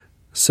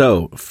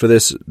So, for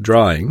this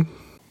drawing,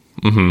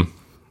 do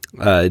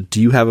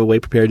you have a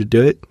way prepared to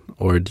do it,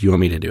 or do you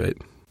want me to do it?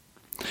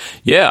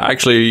 Yeah, I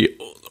actually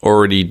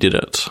already did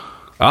it.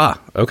 Ah,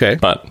 okay.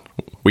 But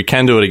we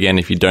can do it again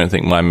if you don't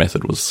think my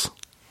method was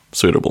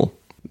suitable.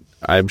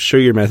 I'm sure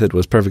your method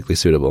was perfectly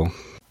suitable.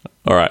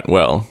 All right,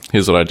 well,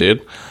 here's what I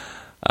did.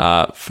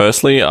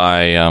 Firstly,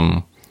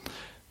 I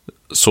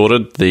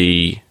sorted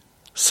the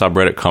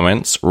subreddit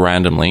comments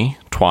randomly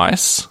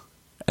twice,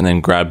 and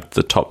then grabbed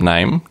the top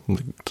name,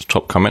 the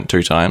top comment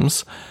 2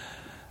 times.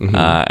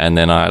 And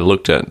then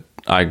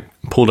I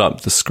pulled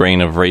up the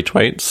screen of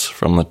retweets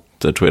from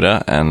the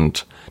Twitter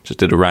and just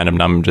did a random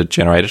number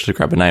generator to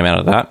grab a name out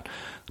of that,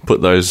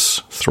 put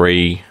those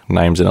 3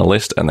 names in a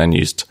list, and then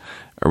used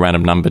a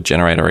random number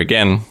generator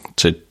again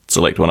to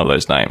select one of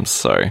those names.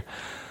 So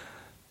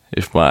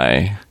if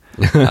my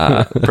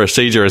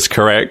procedure is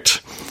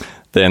correct,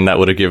 then that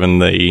would have given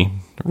the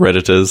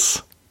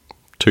Redditors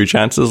 2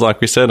 chances,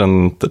 like we said,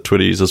 and the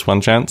Twitter users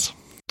 1 chance.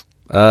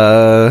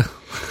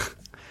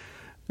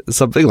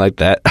 Something like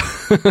that.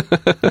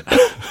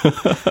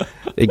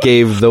 It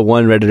gave the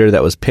one Redditor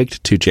that was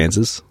picked 2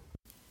 chances.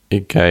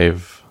 It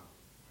gave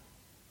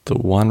the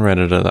one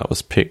Redditor that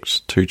was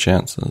picked 2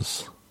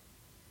 chances.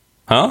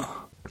 Huh?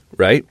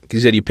 Right? Because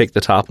you said you picked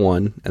the top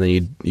one, and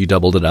then you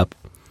doubled it up.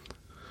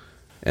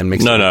 And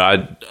mixed it.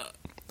 No.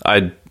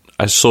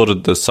 I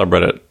sorted the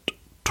subreddit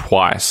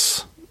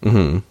twice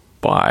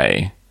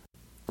by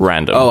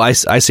random. Oh, I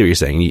see what you're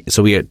saying.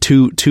 So we had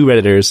two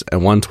Redditors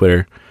and 1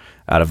 Twitter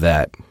out of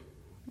that.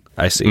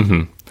 I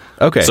see.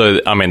 Okay. So,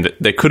 I mean,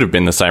 there could have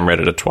been the same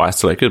Redditor twice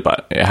selected,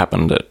 but it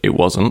happened that it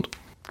wasn't.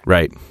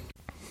 Right.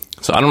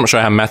 So I'm not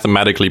sure how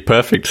mathematically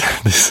perfect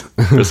this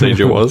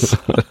procedure was.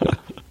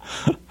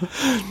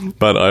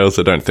 But I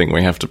also don't think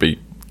we have to be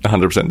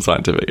 100%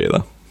 scientific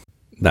either.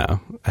 No,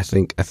 I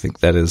think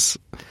that's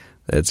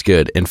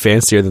good and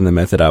fancier than the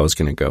method I was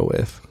going to go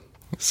with.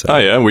 So. Oh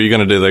yeah, were you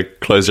going to do the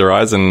close your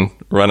eyes and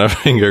run a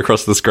finger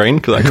across the screen?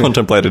 Because I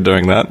contemplated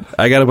doing that.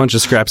 I got a bunch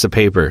of scraps of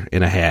paper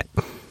in a hat.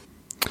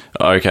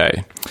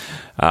 Okay.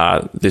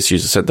 This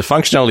user said, the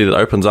functionality that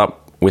opens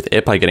up with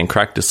AirPlay getting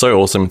cracked is so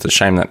awesome, it's a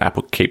shame that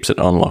Apple keeps it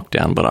on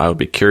lockdown, but I would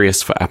be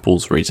curious for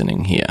Apple's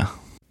reasoning here.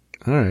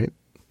 All right.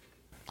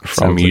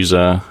 From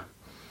user...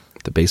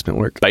 Like the basement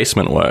work.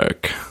 Basement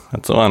work.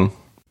 That's the one.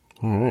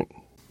 All right.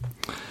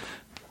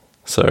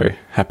 So,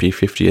 happy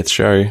 50th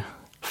show.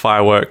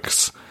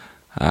 Fireworks.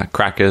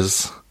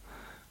 Crackers.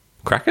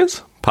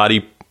 Crackers?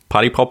 Party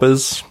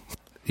poppers.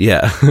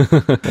 Yeah.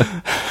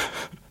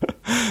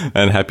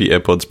 And happy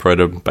AirPods Pro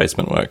to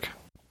basement work.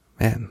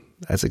 Man,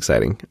 that's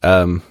exciting.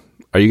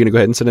 Are you going to go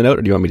ahead and send a note,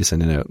 or do you want me to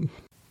send a note?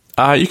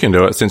 You can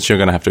do it, since you're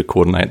going to have to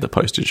coordinate the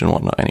postage and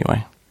whatnot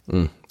anyway.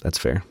 That's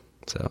fair.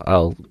 So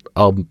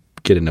I'll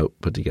get a note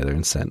put together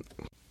and sent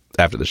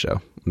after the show.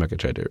 I'm not going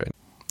to try to do it right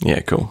now.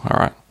 Yeah, cool. All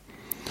right.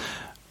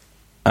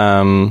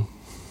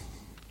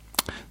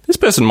 This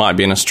person might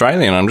be an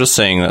Australian. I'm just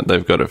seeing that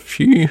they've got a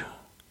few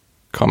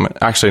comments.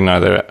 Actually, no,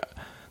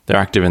 they're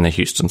active in the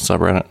Houston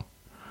subreddit.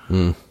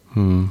 Well,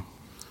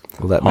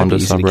 that might be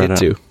easy to get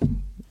to.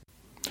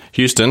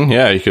 Houston,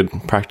 yeah, you could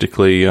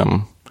practically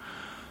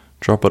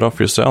drop it off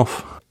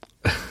yourself.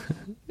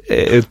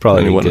 It's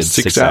probably only, good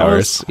 6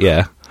 hours?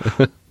 Yeah.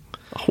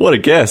 What a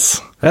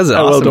guess. That's an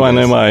How awesome well do I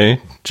know guess.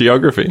 my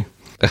geography?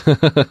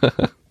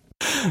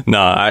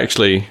 No,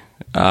 actually,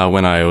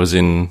 when I was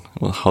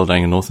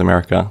holidaying in North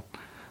America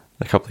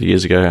a couple of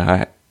years ago,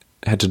 I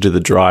had to do the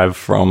drive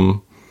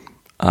from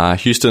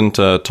Houston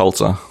to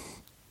Tulsa.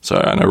 So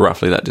I know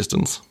roughly that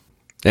distance.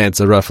 And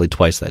it's roughly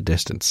twice that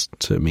distance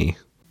to me.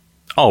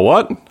 Oh,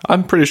 what?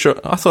 I'm pretty sure.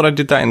 I thought I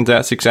did that in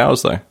about 6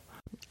 hours, though.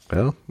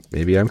 Well,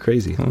 maybe I'm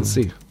crazy. Let's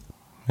see.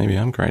 Maybe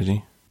I'm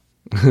crazy.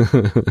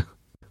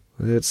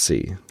 Let's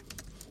see.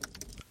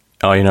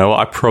 Oh, you know what?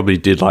 I probably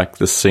did like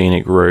the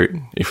scenic route,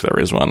 if there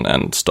is one,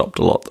 and stopped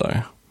a lot,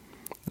 though.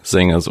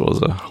 Seeing as it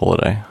was a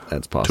holiday.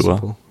 That's possible.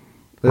 Tour,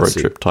 Let's road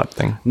see. trip type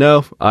thing.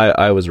 No,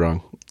 I was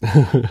wrong.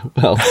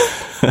 Well,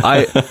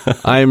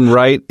 I'm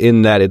right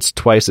in that it's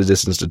twice the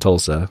distance to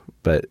Tulsa,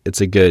 but it's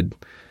a good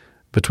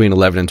between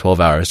 11 and 12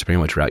 hours depending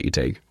on which route you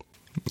take.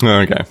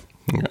 Okay.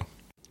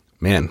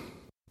 Man,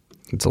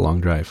 it's a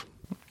long drive.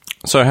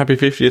 So, happy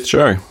 50th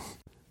show.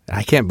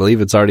 I can't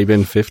believe it's already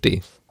been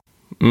 50.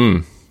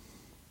 It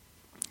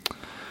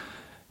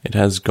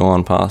has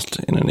gone past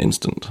in an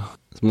instant.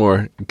 It's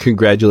more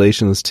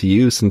congratulations to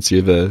you, since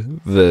you're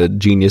the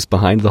genius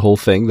behind the whole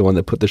thing, the one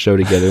that put the show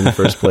together in the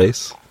first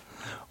place.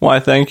 Why,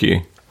 thank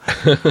you.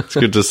 It's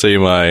good to see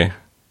my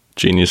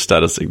genius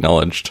status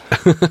acknowledged.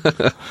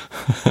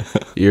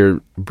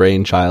 Your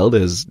brainchild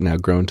has now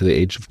grown to the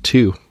age of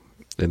 2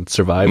 and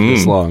survived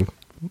this long.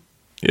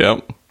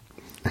 Yep.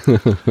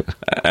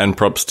 And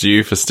props to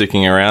you for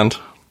sticking around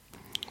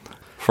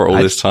for all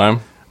this time.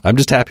 I'm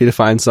just happy to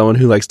find someone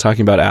who likes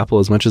talking about Apple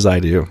as much as I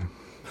do.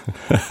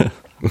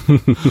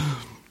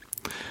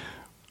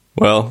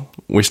 Well,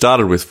 we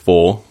started with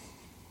 4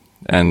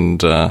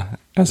 and,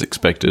 as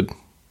expected,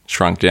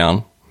 shrunk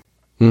down.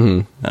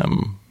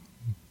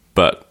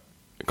 But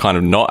kind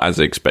of not as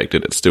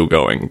expected, it's still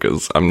going,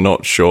 because I'm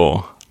not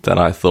sure that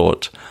I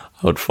thought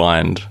I would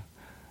find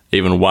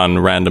even one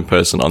random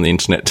person on the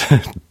internet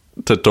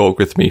to talk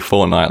with me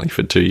fortnightly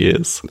for 2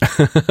 years.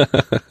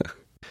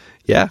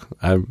 Yeah,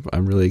 I'm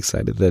really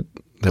excited that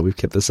we've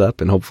kept this up,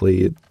 and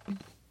hopefully it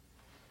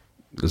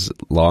is a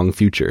long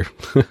future.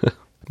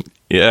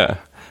 Yeah.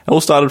 It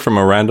all started from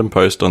a random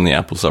post on the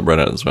Apple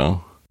subreddit as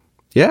well.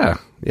 Yeah,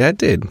 it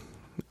did.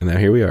 And now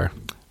here we are.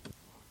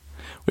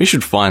 We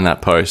should find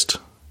that post.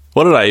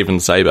 What did I even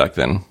say back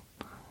then?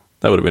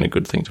 That would have been a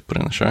good thing to put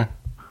in the show.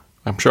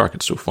 I'm sure I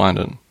could still find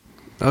it.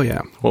 Oh,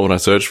 yeah. What would I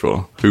search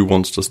for? Who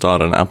wants to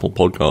start an Apple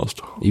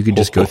podcast? You could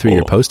just go through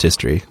your post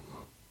history.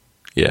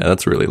 Yeah,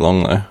 that's really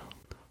long, though.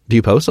 Do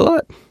you post a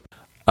lot?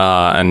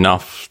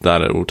 Enough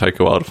that it will take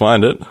a while to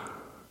find it.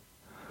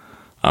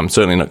 I'm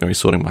certainly not going to be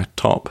sorting my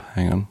top.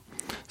 Hang on.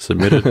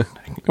 Submitted.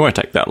 It won't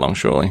take that long,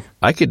 surely.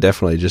 I could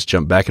definitely just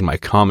jump back in my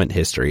comment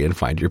history and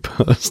find your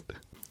post.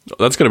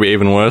 That's going to be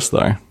even worse,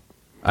 though.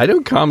 I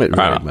don't comment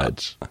very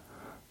much.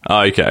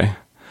 Oh, okay.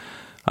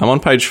 I'm on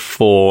page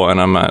 4,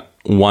 and I'm at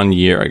 1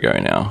 year ago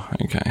now.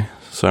 Okay.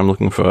 So I'm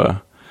looking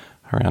for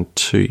around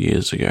 2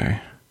 years ago.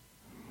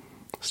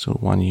 Still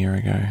 1 year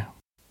ago.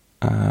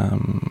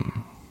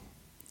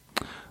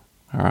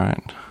 All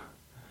right.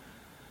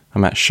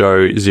 I'm at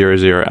show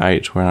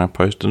 008 when I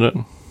posted it.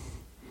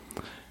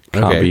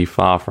 Can't be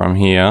far from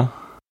here.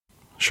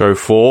 Show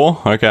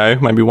 4. Okay,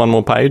 maybe one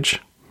more page.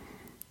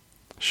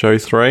 Show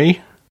 3.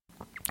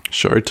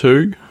 Show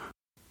 2.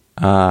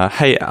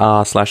 Hey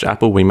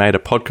r/Apple, we made a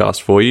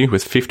podcast for you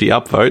with 50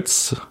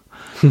 upvotes.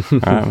 All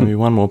right, maybe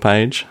one more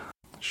page.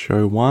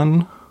 Show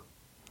 1.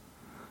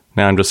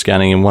 Now I'm just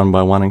scanning in one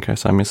by one in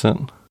case I miss it.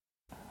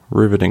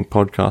 Riveting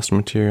podcast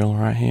material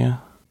right here.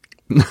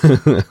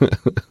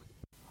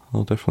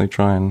 I'll definitely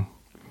try and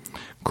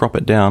crop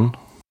it down.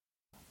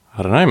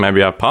 I don't know,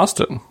 maybe I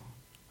passed it.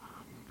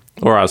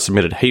 Or I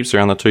submitted heaps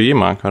around the 2 year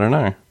mark, I don't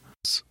know.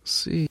 Let's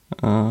see.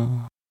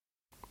 Found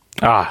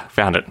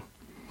it.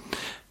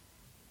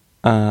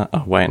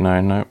 Oh, wait,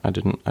 no, I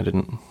didn't.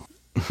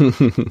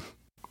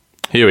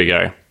 Here we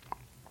go.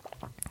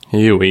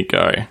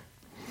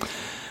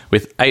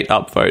 With 8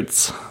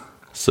 upvotes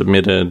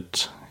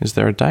submitted, is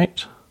there a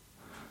date?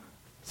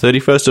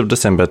 31st of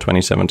December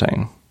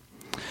 2017.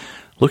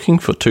 Looking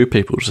for 2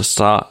 people to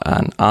start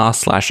an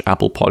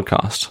r/Apple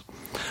podcast.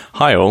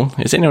 Hi all,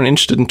 is anyone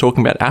interested in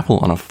talking about Apple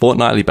on a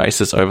fortnightly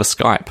basis over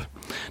Skype?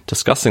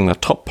 Discussing the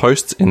top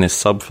posts in this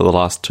sub for the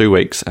last 2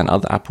 weeks and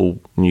other Apple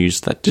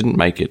news that didn't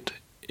make it,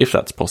 if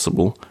that's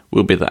possible,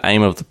 will be the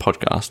aim of the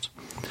podcast.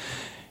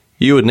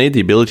 You would need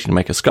the ability to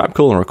make a Skype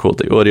call and record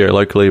the audio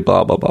locally,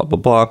 blah, blah, blah, blah,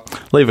 blah.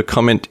 Leave a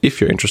comment if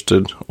you're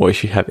interested or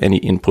if you have any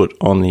input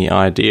on the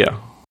idea.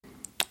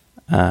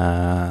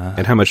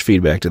 And how much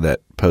feedback did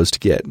that post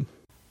get?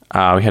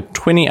 We had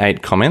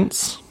 28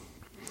 comments.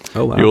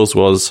 Oh, wow. Yours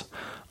was,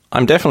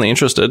 I'm definitely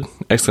interested, !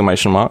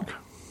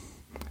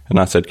 And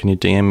I said, can you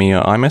DM me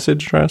your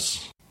iMessage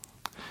address?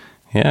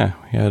 Yeah,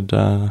 we had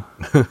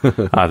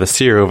the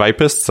Serial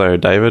Vapist, so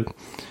David,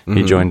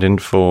 he joined in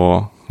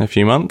for a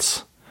few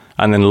months.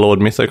 And then Lord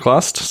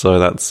Mythoclast, so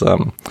that's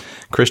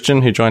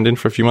Christian, who joined in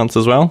for a few months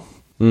as well.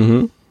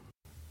 Mm-hmm.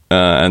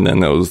 And then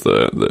there was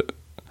the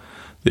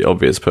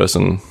obvious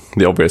person,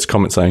 the obvious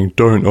comment saying,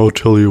 don't, I'll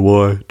tell you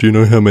why. Do you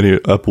know how many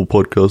Apple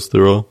podcasts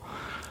there are?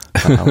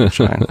 Which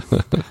I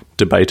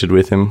debated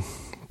with him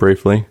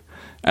briefly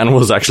and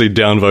was actually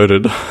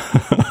downvoted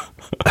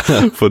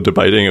for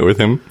debating it with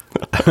him.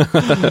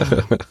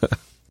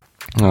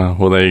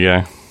 Well, there you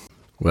go.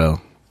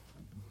 Well,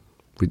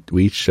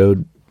 we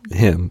showed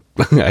him,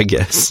 I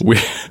guess. We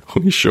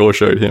sure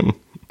showed him.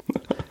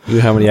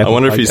 How many? I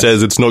wonder if he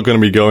says it's not going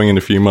to be going in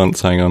a few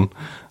months. Hang on.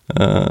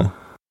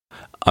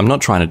 I'm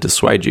not trying to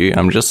dissuade you.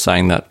 I'm just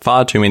saying that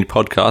far too many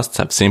podcasts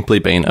have simply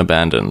been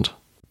abandoned.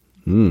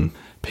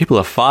 People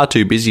are far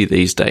too busy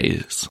these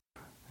days.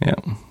 Yeah.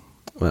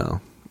 Well,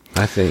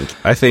 I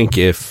think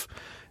if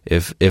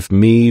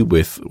me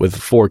with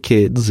 4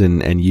 kids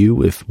and you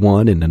with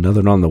 1 and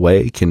another on the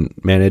way can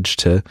manage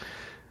to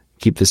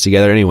keep this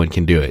together, anyone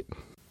can do it.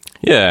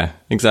 Yeah,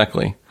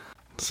 exactly.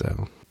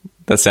 So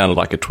that sounded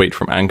like a tweet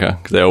from Anchor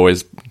because they're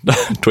always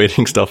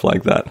tweeting stuff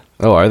like that.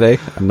 Oh, are they?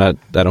 I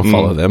don't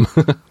follow them.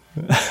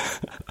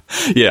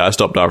 Yeah, I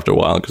stopped after a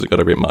while because it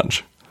got a bit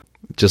much.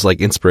 Just like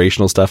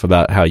inspirational stuff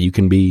about how you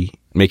can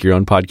make your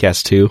own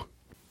podcast too.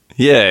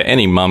 Yeah,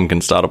 any mum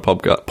can start a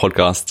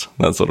podcast.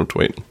 That sort of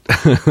tweet.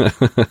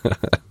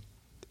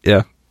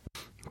 Yeah.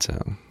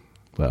 So,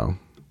 well,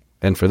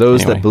 and for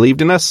those that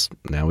believed in us,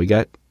 now we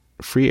got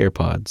free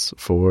AirPods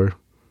for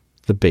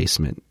the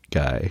basement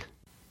guy.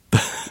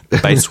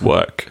 Base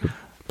work.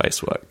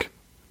 Base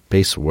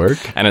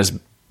work? And it's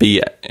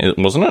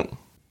wasn't it?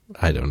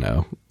 I don't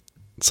know.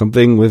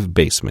 Something with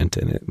basement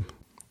in it.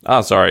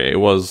 Oh, sorry. It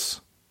was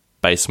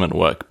basement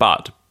work,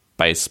 but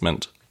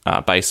basement,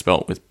 base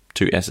spelt with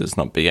 2 S's,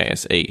 not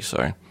B-A-S-E,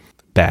 so.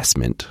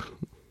 Basement.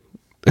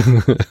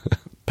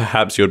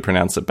 Perhaps you would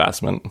pronounce it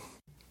basement.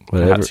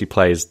 Whatever. Perhaps he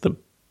plays the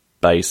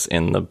bass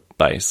in the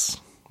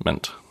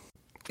basement.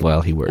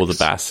 Well, he works. Or the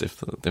bass, if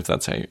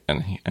that's how,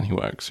 and he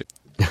works.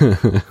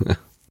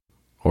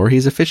 Or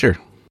he's a fisher.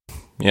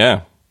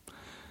 Yeah.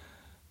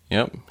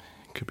 Yep.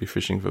 Could be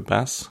fishing for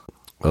bass.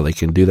 Well, they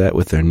can do that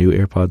with their new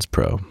AirPods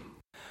Pro.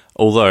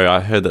 Although I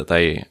heard that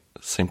they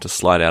seem to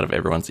slide out of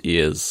everyone's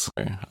ears. So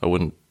I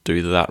wouldn't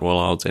do that while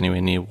I was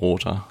anywhere near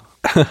water.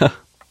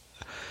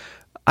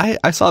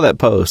 I saw that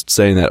post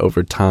saying that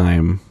over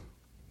time,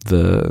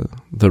 the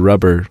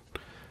rubber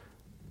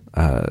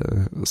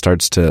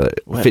starts to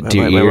fit to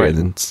your ear. And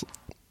then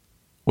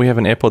we have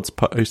an AirPods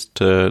post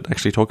to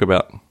actually talk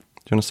about. Do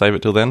you want to save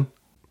it till then?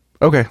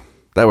 Okay,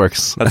 that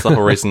works. That's the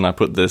whole reason I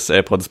put this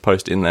AirPods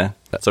post in there,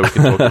 so we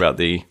can talk about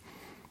the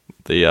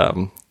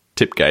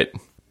Tipgate.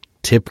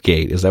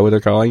 Tipgate, is that what they're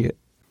calling it?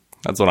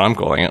 That's what I'm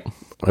calling it.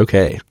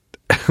 Okay.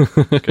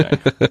 Okay.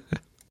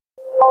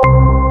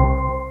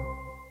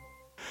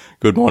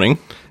 Good morning.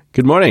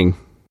 Good morning.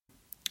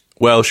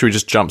 Well, should we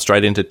just jump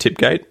straight into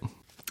Tipgate?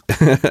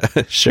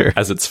 Sure.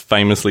 As it's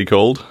famously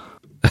called.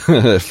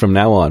 From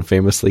now on,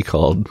 famously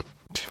called.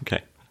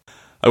 Okay.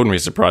 I wouldn't be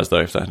surprised, though,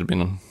 if that had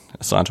been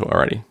assigned to it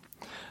already.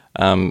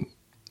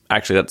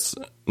 Actually, that's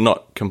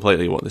not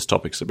completely what this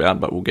topic's about,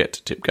 but we'll get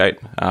to Tipgate.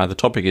 The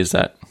topic is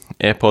that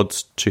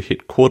AirPods to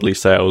hit quarterly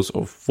sales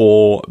of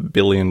 $4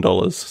 billion,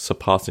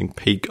 surpassing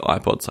peak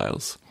iPod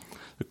sales.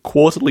 The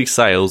quarterly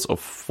sales of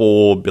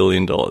 $4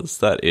 billion.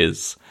 That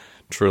is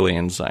truly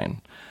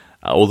insane.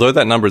 Although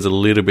that number is a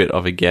little bit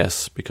of a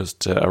guess, because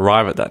to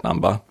arrive at that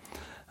number,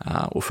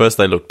 first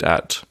they looked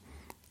at,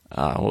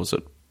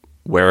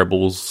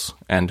 wearables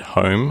and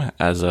home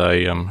as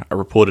a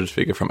reported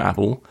figure from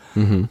Apple,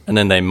 and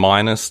then they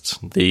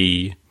minused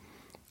the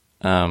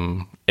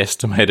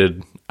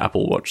estimated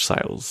Apple Watch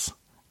sales,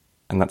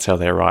 and that's how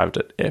they arrived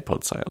at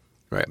AirPod sales.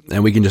 Right,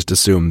 and we can just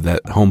assume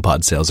that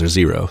HomePod sales are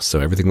zero, so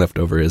everything left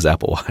over is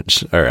Apple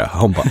Watch or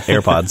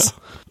AirPods.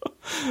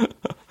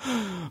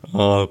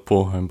 Oh,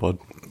 poor HomePod.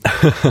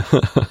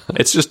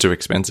 It's just too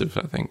expensive,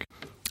 I think.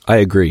 I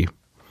agree,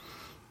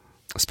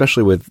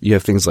 especially with you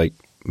have things like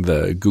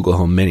the Google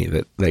Home Mini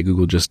that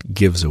Google just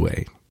gives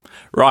away.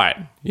 Right,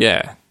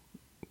 yeah.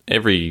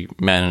 Every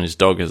man and his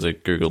dog has a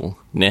Google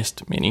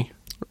Nest Mini.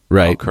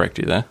 Right. I'll correct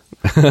you there.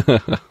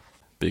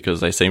 Because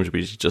they seem to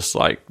be just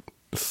like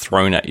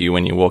thrown at you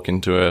when you walk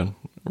into a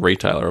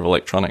retailer of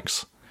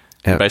electronics.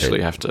 You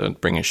basically have to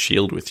bring a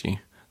shield with you.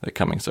 They're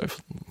coming so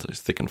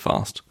thick and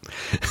fast.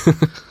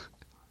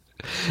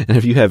 And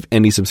if you have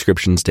any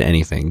subscriptions to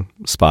anything,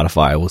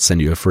 Spotify will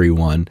send you a free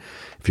one.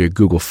 If you're a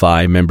Google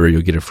Fi member,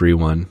 you'll get a free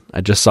one.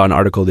 I just saw an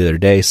article the other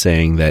day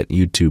saying that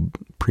YouTube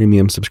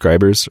Premium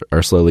subscribers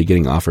are slowly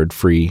getting offered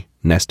free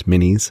Nest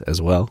Minis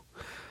as well.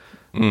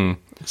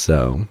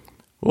 So,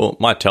 well,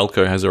 my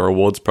telco has a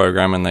rewards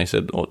program, and they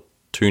said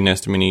 2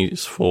 Nest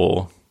Minis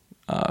for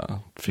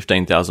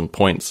 15,000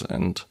 points,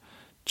 and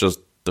just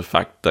the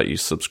fact that you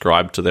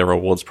subscribed to their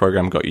rewards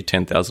program got you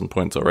 10,000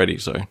 points already.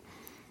 So,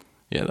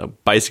 yeah, they're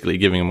basically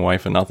giving them away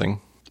for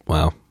nothing.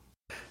 Wow.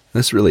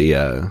 This really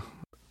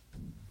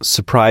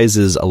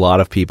surprises a lot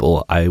of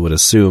people, I would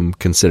assume,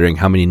 considering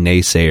how many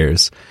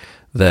naysayers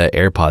the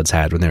AirPods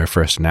had when they were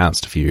first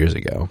announced a few years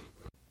ago.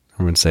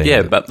 Everyone's saying,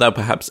 yeah, but they're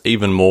perhaps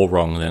even more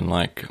wrong than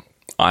like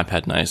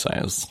iPad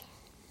naysayers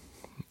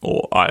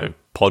or iPod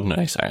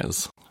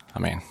naysayers. I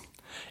mean,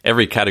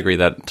 every category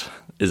that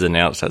is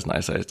announced has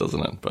naysayers,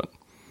 doesn't it? But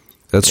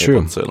that's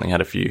true. Certainly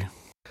had a few.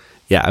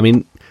 Yeah, I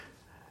mean,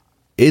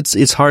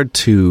 it's hard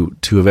to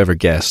have ever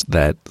guessed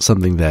that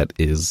something that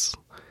is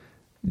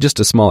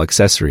just a small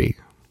accessory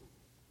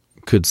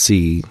could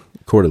see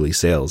quarterly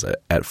sales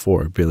at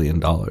 $4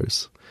 billion.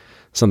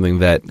 Something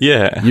that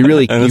you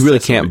really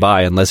can't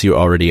buy unless you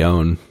already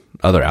own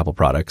other Apple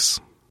products.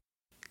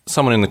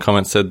 Someone in the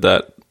comments said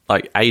that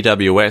like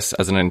AWS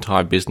as an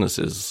entire business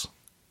is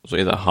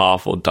either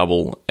half or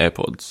double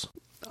AirPods.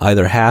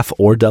 Either half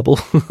or double?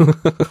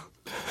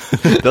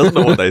 Doesn't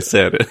know what they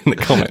said in the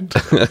comment.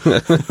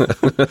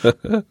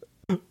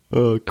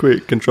 Oh,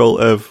 quick, Control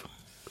F,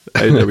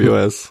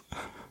 AWS.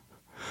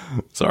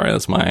 Sorry,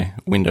 that's my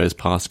Windows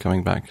pass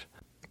coming back.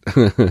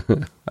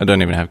 I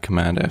don't even have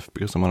Command F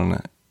because I'm on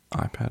an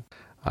iPad.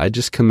 I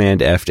just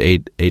Command F to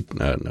 8.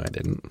 No, I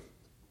didn't.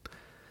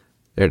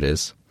 There it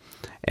is.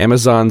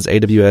 Amazon's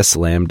AWS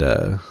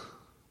Lambda.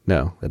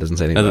 No, that doesn't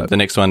say anything about the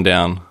next one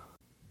down.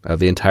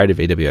 The entirety of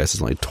AWS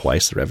is only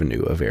twice the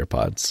revenue of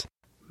AirPods.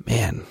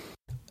 Man.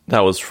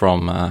 That was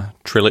from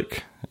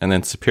Trillic, and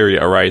then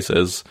Superior Array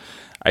says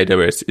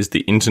AWS is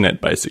the internet,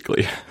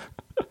 basically.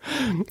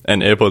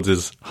 And AirPods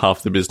is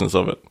half the business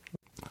of it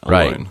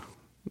alone. Right.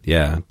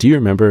 Yeah. Do you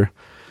remember,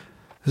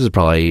 this is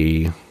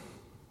probably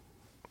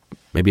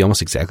maybe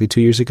almost exactly 2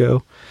 years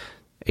ago,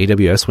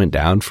 AWS went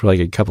down for like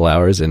a couple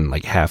hours and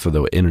like half of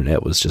the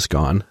internet was just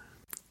gone.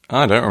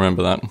 I don't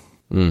remember that.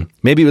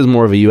 Maybe it was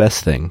more of a US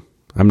thing.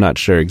 I'm not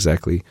sure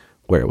exactly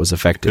where it was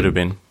affected. Could have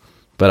been.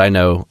 But I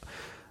know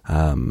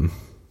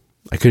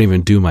I couldn't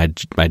even do my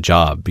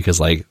job because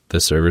like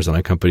the servers that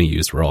my company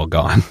used were all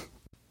gone.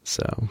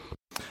 So...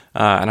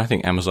 and I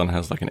think Amazon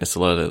has like an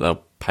SLA that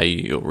they'll pay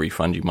you or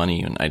refund you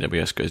money when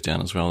AWS goes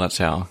down as well. That's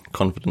how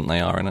confident they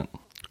are in it.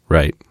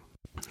 Right.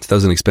 So that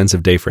was an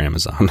expensive day for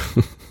Amazon.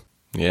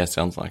 Yeah,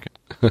 sounds like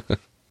it.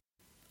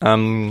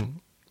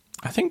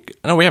 I think,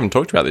 no, we haven't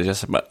talked about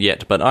this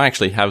yet, but I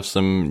actually have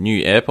some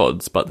new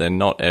AirPods, but they're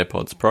not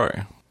AirPods Pro.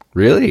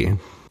 Really?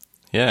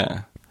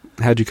 Yeah.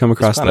 How'd you come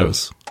across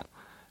those?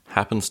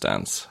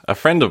 Happenstance. A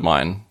friend of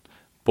mine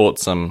bought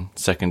some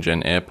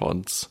second-gen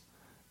AirPods,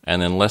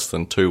 and then less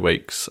than 2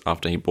 weeks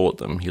after he bought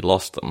them, he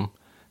lost them.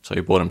 So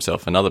he bought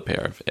himself another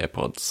pair of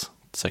AirPods,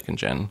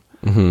 second-gen.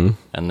 Mm-hmm.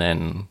 And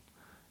then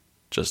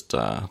just,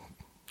 I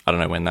don't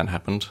know when that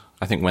happened.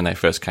 I think when they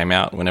first came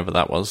out, whenever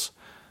that was.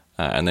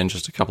 And then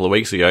just a couple of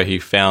weeks ago, he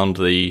found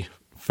the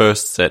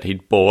first set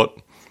he'd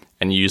bought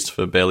and used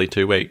for barely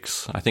 2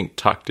 weeks. I think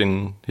tucked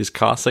in his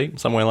car seat,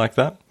 somewhere like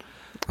that.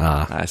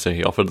 So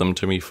he offered them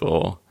to me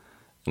for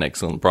an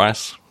excellent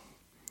price,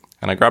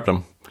 and I grabbed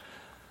them.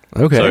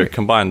 Okay. So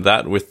combine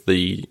that with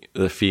the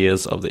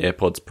fears of the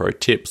AirPods Pro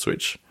tips,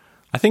 which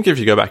I think if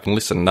you go back and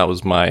listen, that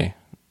was my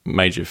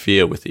major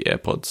fear with the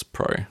AirPods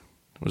Pro,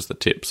 was the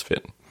tips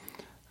fit.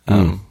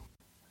 And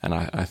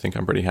I think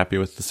I'm pretty happy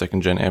with the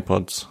second-gen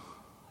AirPods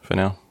for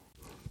now.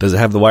 Does it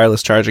have the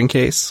wireless charging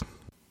case?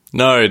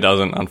 No, it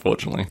doesn't,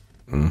 unfortunately.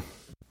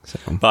 So.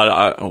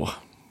 But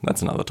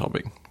that's another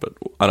topic. But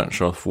I'm not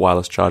sure if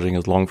wireless charging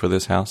is long for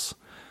this house.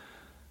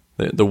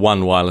 The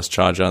one wireless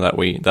charger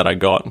that I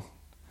got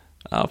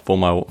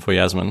for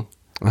Yasmin,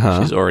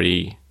 she's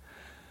already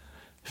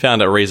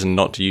found a reason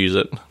not to use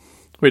it,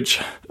 which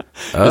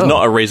is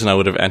not a reason I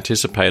would have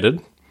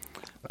anticipated,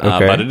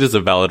 but it is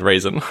a valid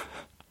reason.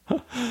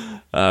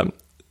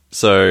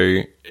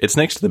 So it's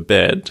next to the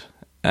bed,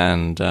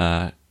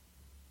 and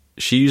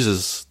she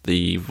uses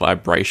the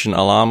vibration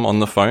alarm on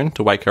the phone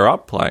to wake her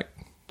up. Like,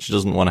 she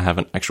doesn't want to have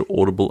an actual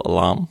audible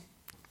alarm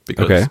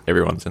because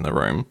everyone's in the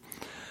room.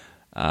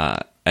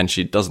 And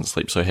she doesn't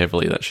sleep so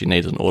heavily that she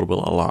needs an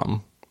audible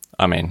alarm.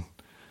 I mean,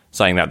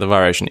 saying that, the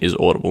vibration is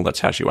audible. That's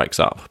how she wakes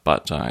up.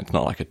 But it's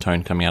not like a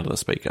tone coming out of the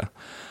speaker.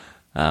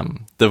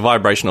 The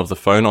vibration of the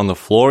phone on the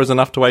floor is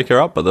enough to wake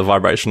her up, but the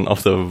vibration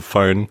of the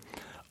phone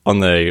on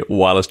the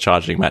wireless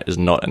charging mat is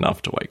not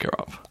enough to wake her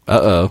up.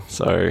 Uh-oh.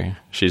 So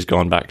she's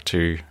gone back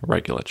to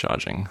regular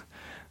charging.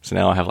 So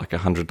now I have like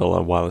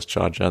 $100 wireless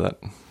charger that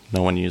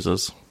no one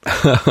uses.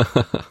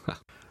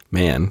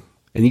 Man.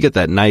 And you get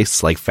that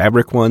nice like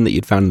fabric one that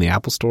you'd found in the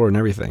Apple Store and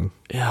everything.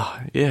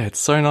 Yeah, it's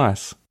so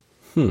nice.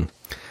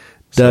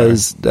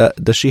 Does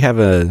she have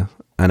an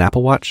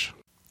Apple Watch?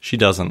 She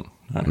doesn't.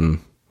 No.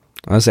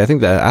 Honestly, I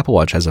think the Apple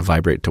Watch has a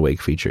vibrate to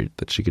wake feature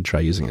that she could try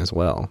using as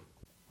well.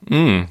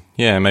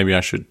 Yeah, maybe I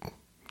should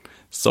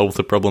solve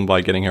the problem by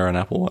getting her an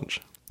Apple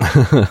Watch.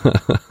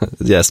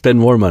 Yeah,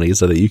 spend more money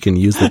so that you can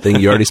use the thing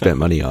you already spent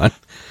money on.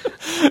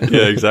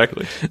 Yeah,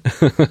 exactly.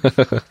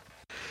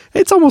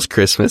 It's almost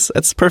Christmas.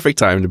 That's the perfect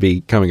time to be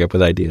coming up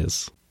with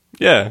ideas.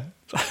 Yeah.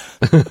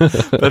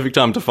 Perfect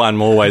time to find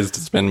more ways to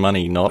spend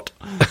money, not.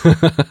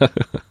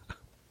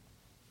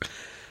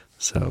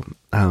 So,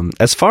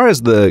 as far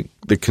as the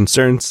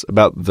concerns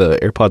about the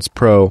AirPods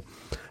Pro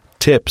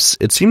tips,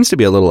 it seems to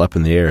be a little up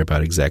in the air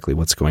about exactly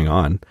what's going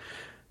on,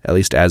 at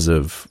least as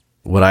of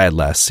what I had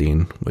last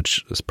seen,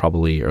 which was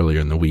probably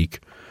earlier in the week.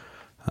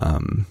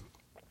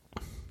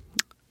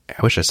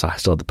 I wish I still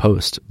had the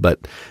post, but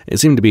it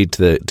seemed to be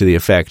to the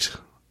effect,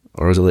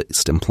 or was at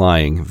least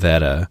implying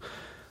that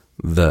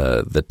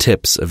the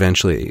tips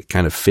eventually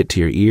kind of fit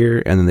to your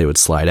ear, and then they would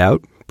slide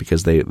out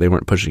because they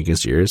weren't pushing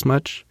against your ear as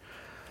much.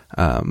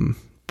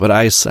 But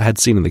I had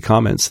seen in the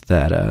comments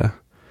that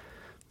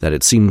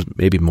it seems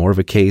maybe more of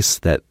a case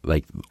that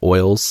like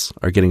oils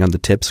are getting on the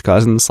tips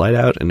causing them to slide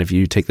out, and if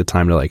you take the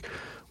time to like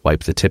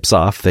wipe the tips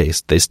off, they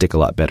stick a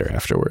lot better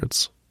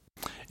afterwards.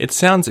 It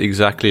sounds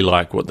exactly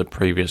like what the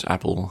previous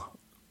Apple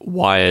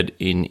wired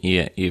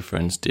in-ear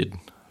earphones did,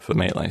 for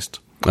me at least.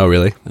 Oh,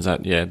 really? Is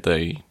that, yeah,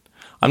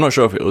 I'm not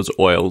sure if it was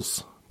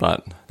oils,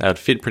 but they would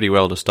fit pretty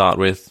well to start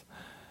with,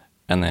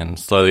 and then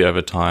slowly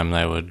over time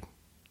they would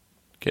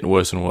get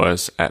worse and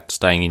worse at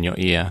staying in your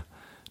ear,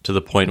 to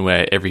the point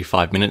where every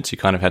 5 minutes you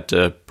kind of had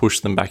to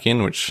push them back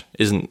in, which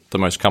isn't the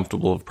most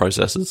comfortable of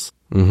processes,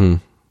 to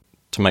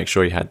make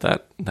sure you had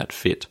that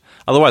fit.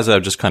 Otherwise they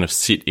would just kind of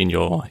sit in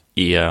your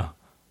ear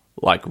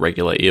like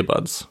regular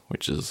earbuds,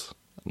 which is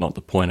not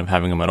the point of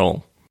having them at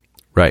all.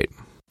 Right.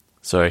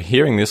 So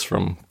hearing this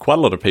from quite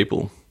a lot of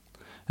people,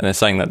 and they're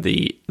saying that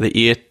the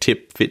ear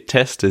tip fit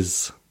test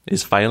is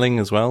failing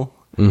as well.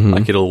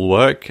 Like it'll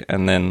work,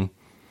 and then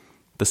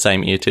the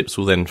same ear tips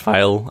will then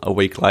fail a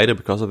week later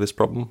because of this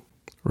problem.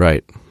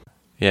 Right.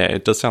 Yeah,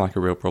 it does sound like a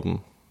real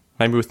problem.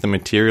 Maybe with the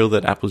material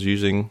that Apple's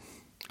using.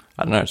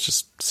 I don't know, it's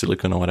just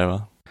silicone or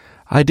whatever.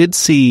 I did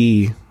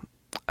see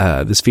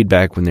this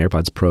feedback when the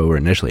AirPods Pro were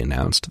initially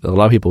announced. A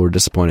lot of people were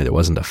disappointed there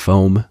wasn't a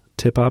foam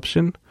tip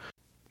option,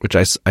 which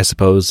I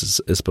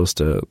suppose is supposed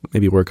to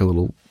maybe work a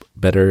little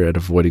better at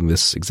avoiding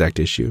this exact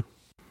issue.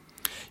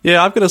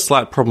 Yeah, I've got a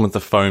slight problem with the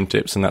foam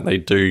tips in that they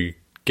do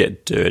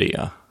get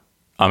dirtier.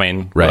 I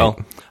mean,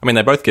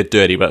 they both get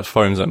dirty, but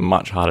foams are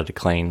much harder to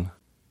clean.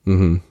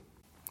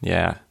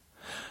 Yeah.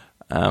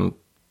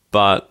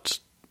 But,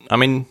 I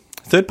mean,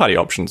 third-party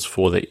options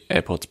for the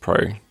AirPods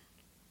Pro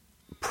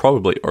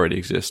probably already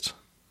exist.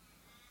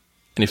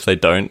 And if they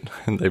don't,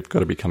 they've got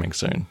to be coming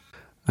soon.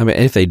 I mean,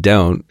 if they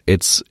don't,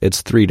 it's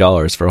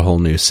 $3 for a whole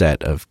new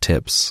set of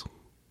tips.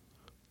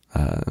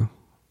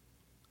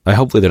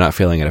 Hopefully they're not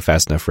failing at a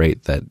fast enough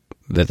rate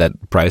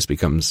that price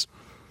becomes,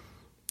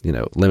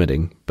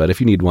 limiting. But if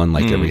you need one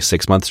like every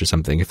 6 months or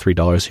something,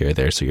 $3 here or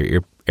there, so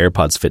your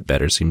AirPods fit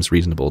better, seems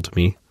reasonable to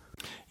me.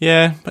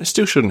 Yeah, but it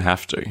still shouldn't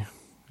have to.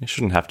 You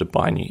shouldn't have to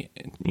buy new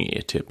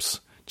ear tips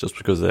just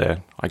because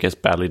they're, I guess,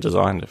 badly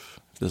designed if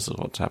this is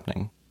what's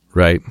happening.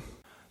 Right.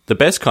 The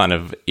best kind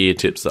of ear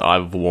tips that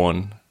I've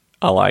worn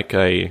are like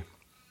a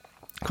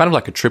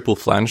triple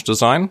flange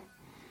design.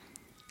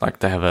 Like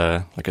they have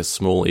a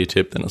small ear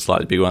tip, then a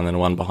slightly bigger one, then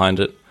one behind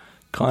it.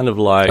 Kind of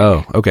like...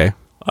 Oh, okay.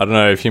 I don't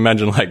know if you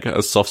imagine like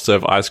a soft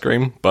serve ice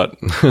cream, but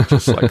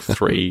just like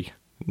 3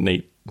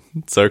 neat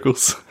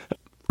circles.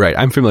 Right,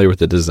 I'm familiar with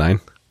the design.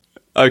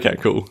 Okay,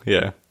 cool.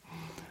 Yeah.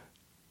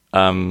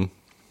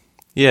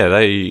 Yeah,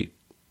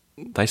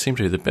 they seem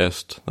to be the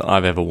best that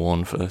I've ever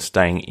worn for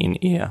staying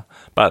in ear,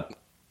 but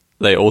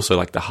they're also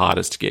like the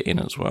hardest to get in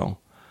as well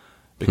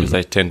because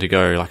they tend to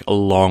go like a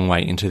long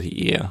way into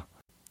the ear,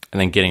 and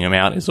then getting them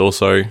out is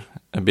also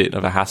a bit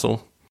of a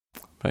hassle.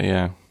 But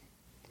yeah.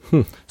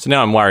 So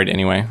now I'm worried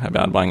anyway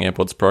about buying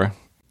AirPods Pro.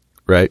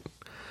 Right.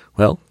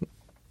 Well,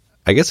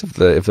 I guess if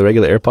the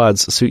regular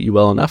AirPods suit you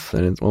well enough,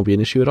 then it won't be an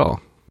issue at all.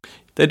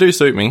 They do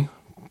suit me,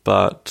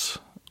 but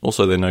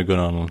also they're no good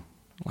on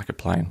like a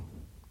plane,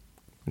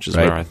 which is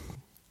where I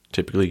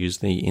typically use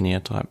the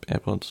in-ear type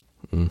AirPods.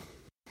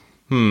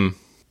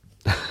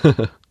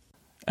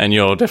 And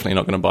you're definitely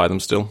not going to buy them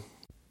still.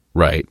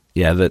 Right.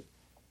 Yeah, the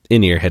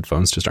in-ear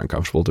headphones just aren't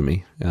comfortable to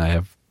me, and I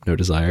have no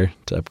desire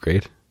to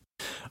upgrade.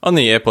 On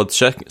the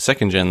AirPods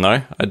second gen,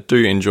 though, I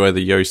do enjoy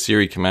the Yo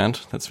Siri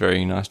command. That's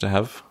very nice to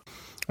have.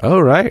 Oh,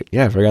 right.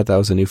 Yeah, I forgot that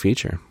was a new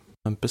feature.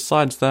 And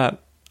besides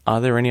that,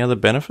 are there any other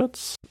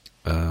benefits?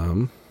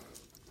 Not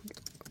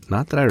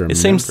that I remember. It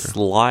seems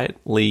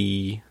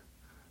slightly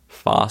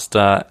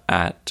faster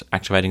at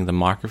activating the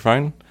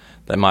microphone.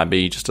 That might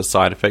be just a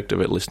side effect of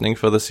it listening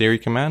for the Siri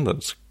command.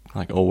 That's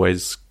like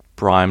always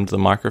primed the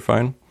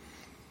microphone.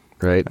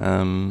 Right.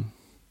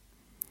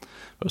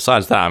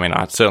 Besides that, I mean,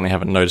 I certainly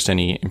haven't noticed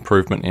any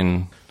improvement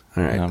in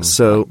all right.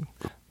 So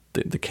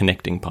the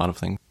connecting part of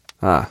things.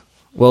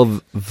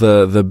 Well,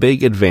 the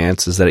big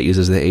advance is that it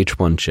uses the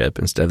H1 chip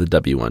instead of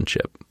the W1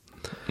 chip.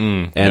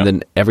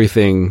 Then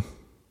everything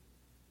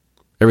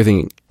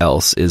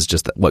else is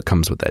just what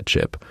comes with that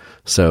chip.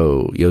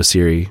 So Yo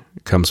Siri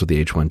comes with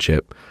the H1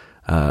 chip.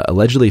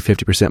 Allegedly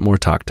 50% more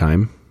talk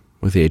time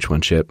with the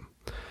H1 chip.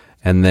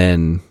 And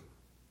then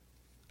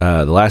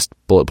the last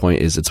bullet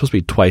point is it's supposed to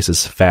be twice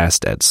as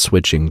fast at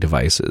switching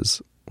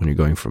devices when you're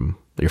going from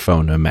your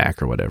phone to a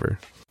Mac or whatever.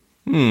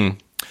 I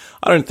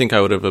don't think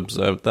I would have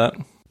observed that.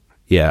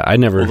 Yeah,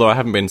 although I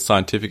haven't been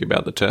scientific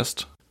about the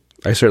test.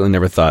 I certainly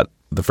never thought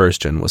the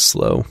first gen was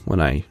slow when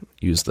I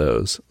used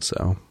those,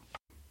 so.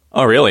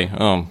 Oh, really?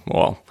 Oh,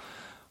 well,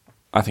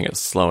 I think it's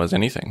slow as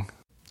anything.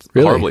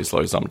 Really? Horribly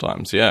slow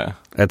sometimes, yeah.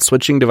 At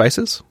switching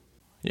devices?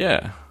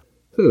 Yeah.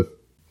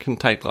 Can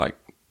take like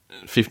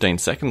 15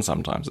 seconds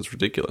sometimes. It's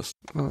ridiculous.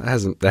 Well,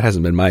 that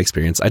hasn't been my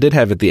experience. I did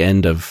have at the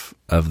end of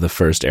the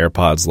first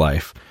AirPods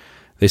life,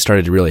 they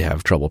started to really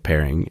have trouble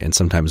pairing and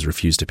sometimes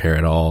refused to pair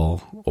at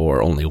all,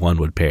 or only one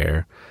would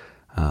pair,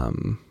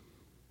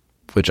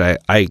 which I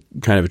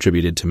kind of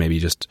attributed to maybe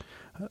just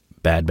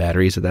bad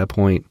batteries at that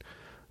point.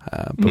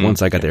 But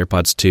once I got the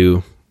AirPods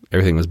 2,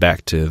 everything was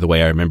back to the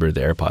way I remember the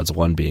AirPods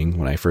 1 being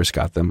when I first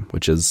got them,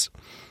 which is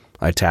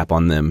I tap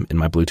on them in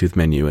my Bluetooth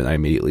menu and I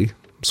immediately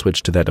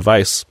switch to that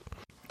device.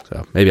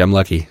 So maybe I'm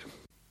lucky.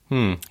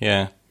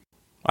 Yeah.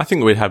 I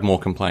think we'd have heard more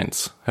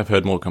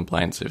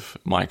complaints if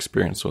my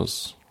experience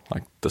was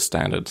like the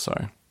standard, so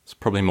it's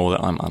probably more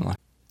that I'm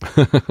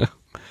unlucky.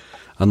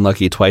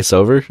 Unlucky twice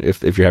over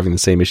if you're having the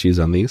same issues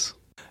on these?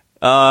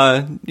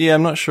 Yeah,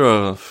 I'm not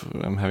sure if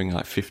I'm having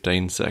like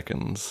 15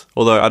 seconds.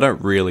 Although I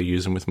don't really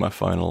use them with my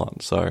phone a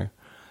lot, so,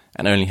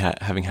 and only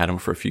having had them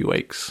for a few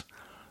weeks,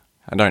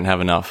 I don't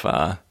have enough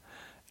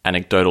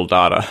anecdotal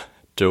data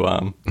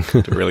to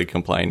really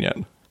complain yet.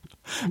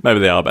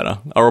 Maybe they are better.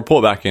 I'll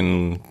report back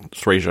in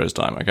 3 shows'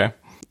 time, okay?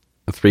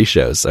 3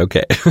 shows,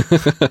 okay.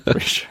 3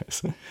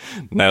 shows.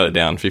 Nail it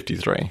down,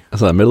 53.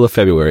 So the middle of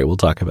February, we'll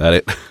talk about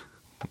it.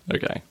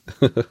 Okay.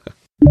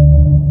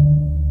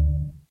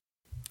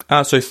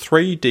 So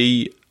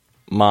 3D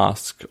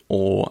mask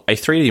or a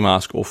 3D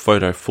mask or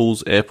photo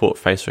fools airport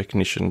face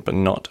recognition but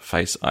not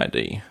Face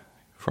ID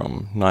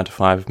from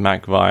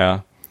 9to5Mac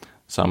via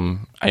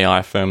some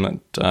AI firm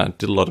that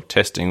did a lot of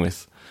testing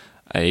with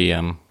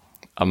a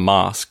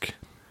mask.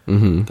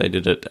 Mm-hmm. They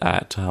did it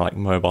at like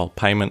mobile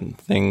payment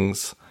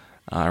things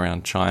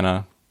around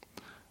China.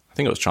 I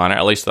think it was China.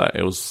 At least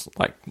it was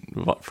like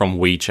from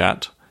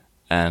WeChat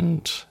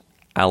and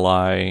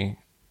Ally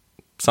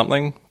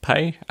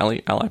Pay.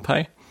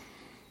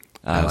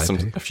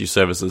 A few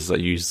services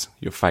that use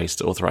your face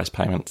to authorize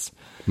payments.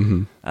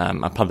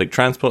 Mm-hmm. A public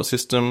transport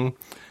system,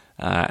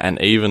 and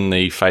even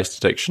the face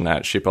detection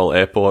at Schiphol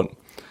Airport.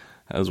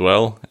 as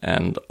well,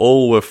 and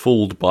all were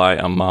fooled by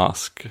a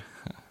mask,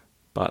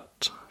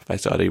 but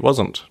Face ID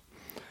wasn't.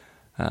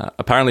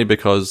 Apparently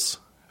because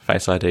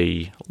Face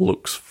ID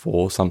looks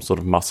for some sort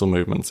of muscle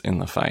movements in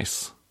the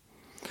face.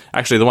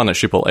 Actually, the one at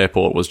Schiphol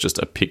Airport was just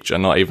a picture,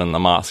 not even the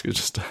mask. It was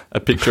just a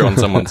picture on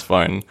someone's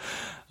phone.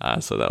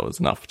 So that was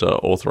enough to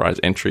authorise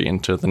entry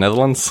into the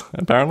Netherlands,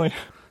 apparently.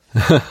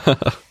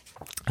 A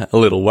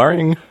little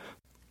worrying.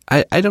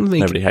 I don't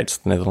think... Nobody hates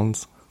the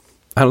Netherlands.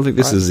 I don't think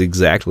this is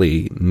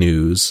exactly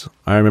news.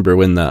 I remember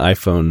when the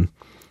iPhone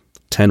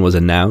 10 was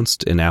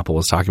announced and Apple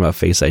was talking about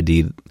Face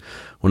ID,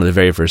 one of the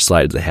very first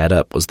slides they had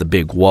up was the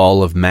big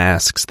wall of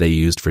masks they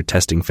used for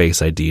testing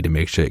Face ID to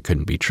make sure it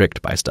couldn't be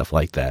tricked by stuff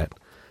like that.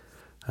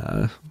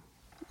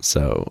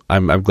 So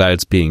I'm glad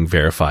it's being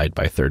verified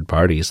by third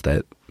parties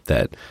that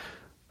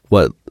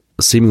what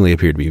seemingly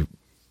appear to be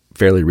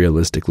fairly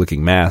realistic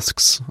looking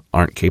masks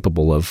aren't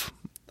capable of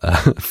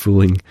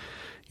fooling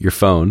your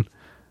phone.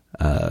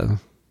 And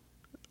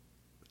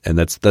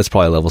that's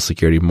probably a level of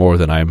security more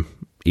than I'm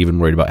even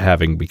worried about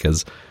having,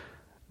 because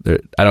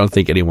I don't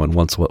think anyone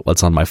wants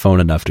what's on my phone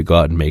enough to go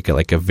out and make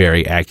a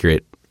very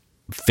accurate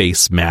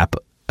face map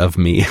of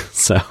me.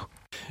 So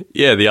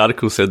yeah, the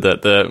article said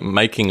that the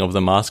making of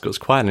the mask was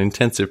quite an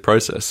intensive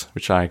process,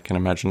 which I can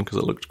imagine because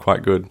it looked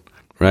quite good.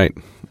 Right.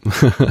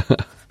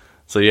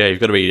 So yeah,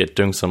 you've got to be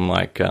doing some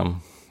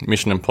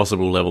Mission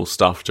Impossible level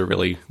stuff to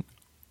really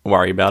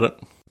worry about it.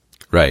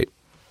 Right.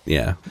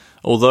 Yeah.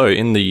 Although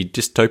in the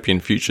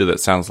dystopian future that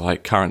sounds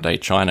like current day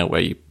China,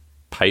 where you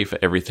pay for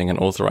everything and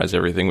authorize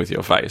everything with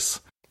your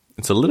face,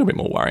 it's a little bit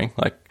more worrying.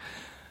 Like,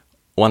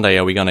 one day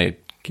are we going to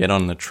get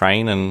on the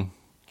train and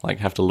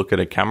have to look at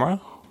a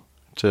camera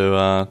to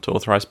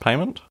authorize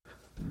payment?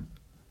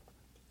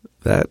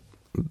 That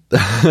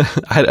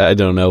I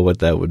don't know what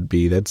that would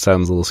be. That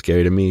sounds a little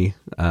scary to me.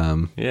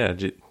 Yeah.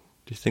 Do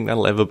you think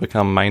that'll ever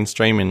become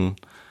mainstream in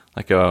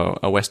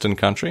a Western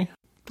country?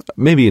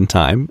 Maybe in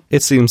time.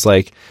 It seems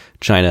like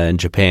China and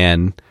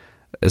Japan,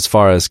 as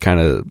far as kind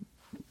of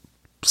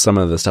some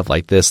of the stuff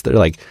like this,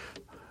 they're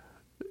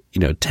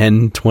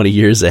 10, 20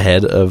 years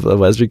ahead of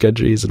Western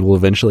countries and will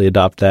eventually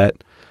adopt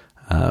that.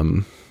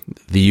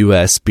 The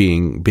U.S.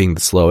 being the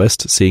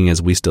slowest, seeing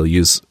as we still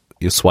use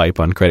swipe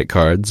on credit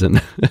cards,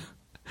 and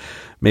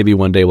maybe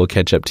one day we'll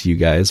catch up to you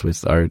guys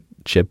with our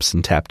chips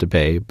and tap to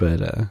pay.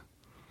 But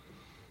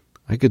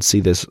I could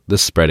see this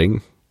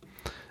spreading,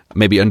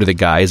 maybe under the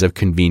guise of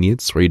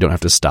convenience, where you don't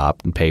have to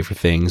stop and pay for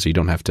things, or you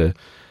don't have to,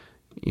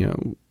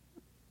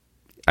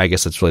 I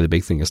guess that's really the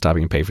big thing, is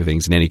stopping and pay for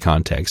things in any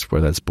context,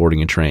 whether that's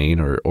boarding a train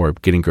or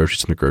getting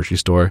groceries from the grocery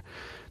store.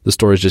 The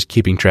store is just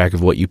keeping track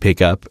of what you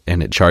pick up,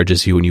 and it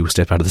charges you when you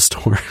step out of the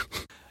store.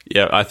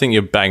 Yeah, I think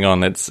you're bang on.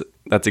 That's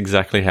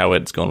exactly how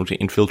it's going to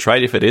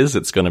infiltrate. If it is,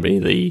 it's going to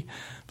be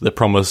the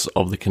promise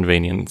of the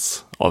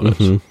convenience of it.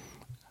 Mm-hmm.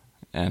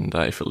 And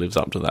if it lives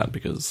up to that,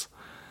 because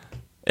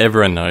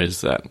everyone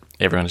knows that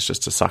everyone is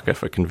just a sucker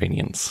for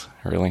convenience,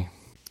 really.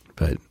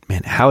 But,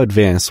 man, how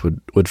advanced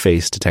would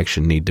face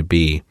detection need to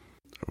be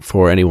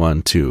for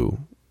anyone to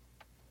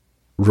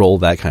roll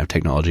that kind of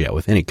technology out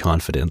with any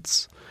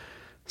confidence?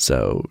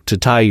 So to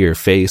tie your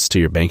face to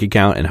your bank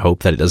account and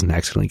hope that it doesn't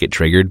accidentally get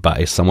triggered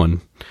by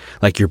someone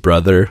like your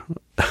brother,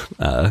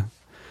 that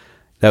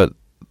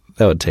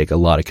would take a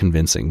lot of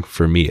convincing,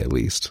 for me at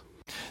least.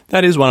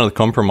 That is one of the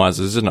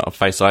compromises, isn't it, of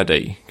Face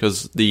ID?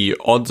 Because the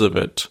odds of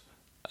it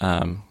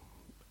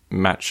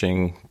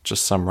matching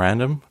just some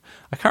random,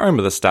 I can't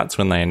remember the stats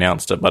when they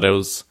announced it, but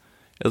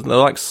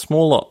they're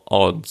smaller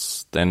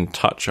odds than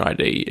Touch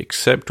ID,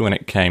 except when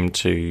it came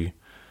to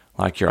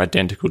your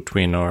identical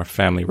twin or a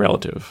family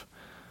relative.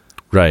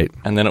 Right.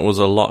 And then it was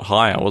a lot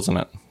higher, wasn't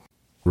it?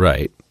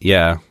 Right.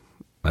 Yeah.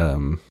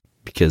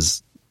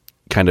 Because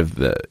kind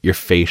of your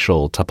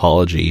facial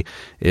topology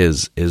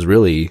is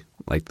really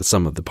like the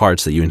sum of the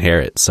parts that you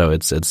inherit. So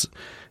it's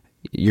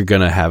you're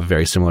going to have a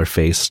very similar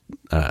face,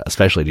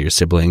 especially to your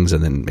siblings,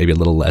 and then maybe a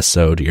little less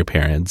so to your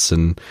parents,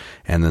 and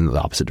then the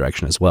opposite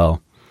direction as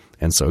well.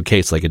 And so in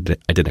case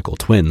identical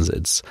twins,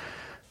 it's,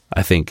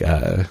 I think,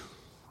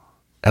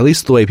 at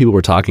least the way people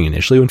were talking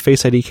initially when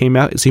Face ID came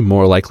out, it seemed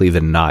more likely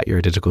than not your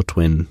identical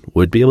twin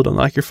would be able to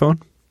unlock your phone.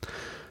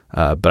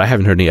 But I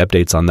haven't heard any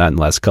updates on that in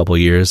the last couple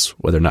of years,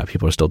 whether or not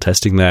people are still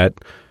testing that,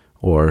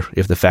 or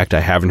if the fact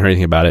I haven't heard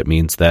anything about it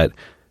means that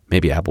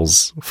maybe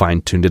Apple's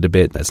fine-tuned it a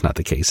bit. That's not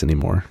the case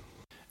anymore.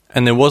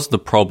 And there was the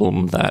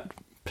problem that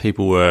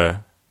people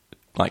were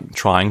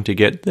trying to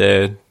get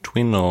their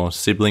twin or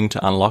sibling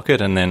to unlock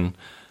it, and then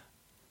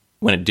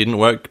when it didn't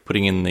work,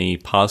 putting in the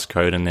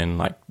passcode and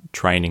then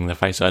training the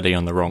Face ID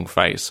on the wrong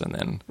face, and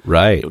then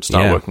it would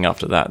start working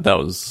after that. That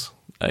was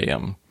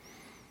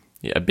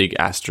a big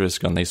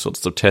asterisk on these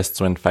sorts of tests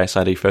when Face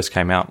ID first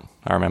came out,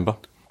 I remember.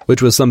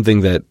 Which was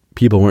something that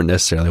people weren't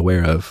necessarily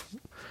aware of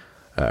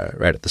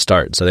right at the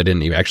start, so they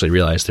didn't even actually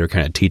realize they were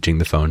kind of teaching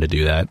the phone to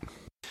do that.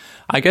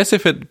 I guess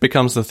if it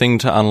becomes the thing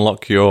to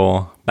unlock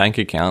your bank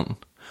account,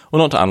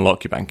 well, not to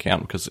unlock your bank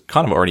account, because it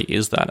kind of already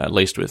is that, at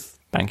least with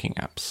banking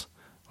apps.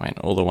 I mean,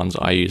 all the ones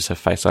I use have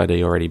Face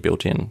ID already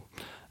built in.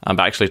 But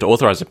actually, to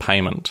authorize a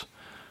payment,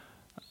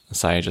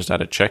 say, just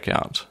at a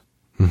checkout.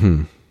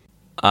 Mm-hmm.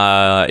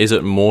 Is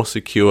it more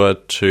secure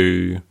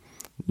to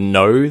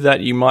know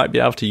that you might be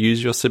able to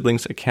use your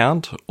sibling's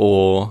account,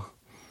 or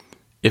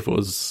if it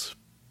was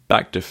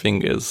back to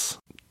fingers,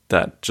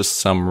 that just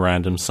some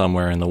random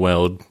somewhere in the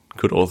world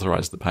could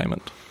authorize the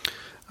payment?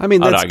 I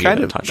mean, that's I'd argue kind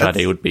that of Touch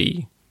ID would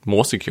be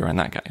more secure in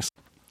that case.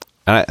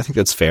 I think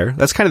that's fair.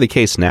 That's kind of the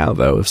case now,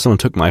 though. If someone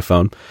took my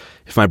phone,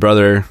 if my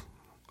brother,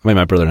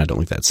 my brother and I don't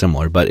think that's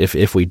similar, but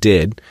if we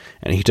did,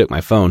 and he took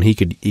my phone, he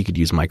could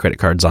use my credit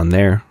cards on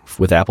there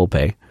with Apple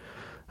Pay.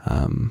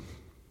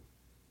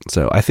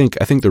 So I think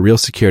the real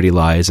security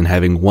lies in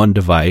having one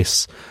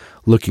device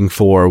looking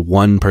for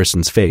one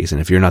person's face, and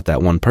if you're not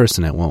that one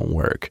person, it won't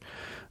work.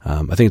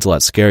 I think it's a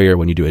lot scarier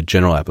when you do a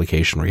general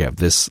application where you have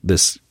this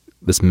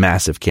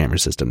massive camera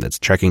system that's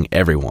tracking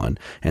everyone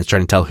and it's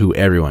trying to tell who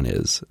everyone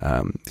is,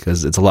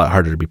 because it's a lot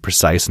harder to be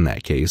precise in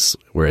that case,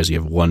 whereas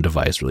you have one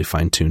device really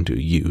fine-tuned to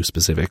you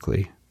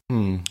specifically.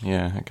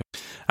 Yeah, okay.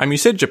 You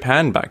said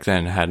Japan back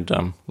then had,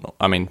 a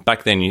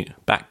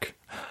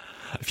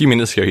few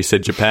minutes ago you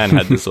said Japan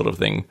had this sort of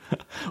thing.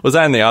 Was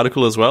that in the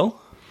article as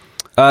well?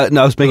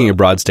 No, I was making a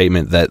broad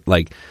statement that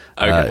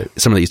Okay.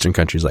 some of the Eastern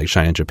countries like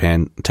China and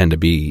Japan tend to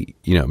be,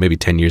 maybe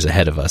 10 years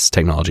ahead of us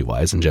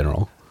technology-wise in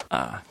general.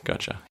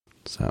 Gotcha.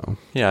 So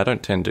yeah, I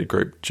don't tend to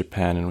group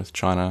Japan in with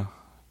China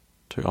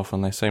too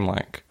often. They seem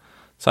like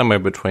somewhere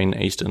between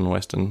Eastern and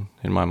Western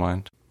in my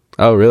mind.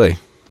 Oh, really?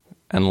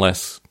 And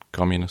less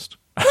communist.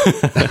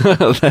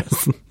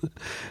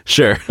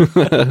 Sure.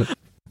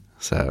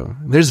 So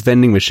there's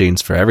vending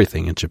machines for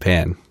everything in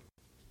Japan.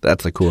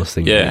 That's the coolest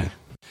thing. Yeah.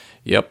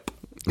 Yep.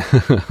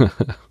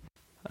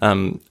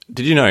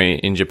 Did you know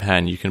in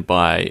Japan you can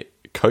buy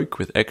Coke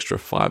with extra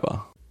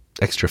fiber?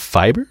 Extra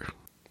fiber?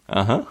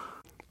 Uh-huh.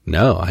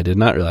 No, I did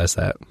not realize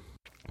that.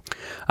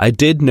 I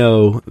did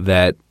know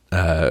that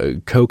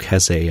Coke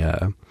has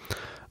a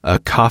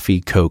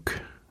coffee Coke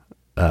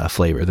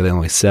flavor that they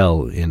only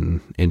sell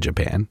in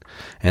Japan,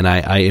 and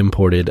I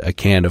imported a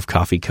can of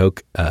coffee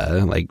Coke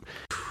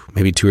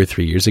maybe 2 or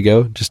 3 years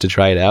ago just to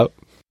try it out,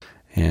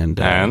 and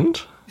how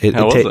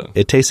was it?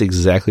 It tastes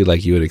exactly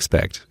like you would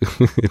expect.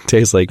 It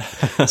tastes like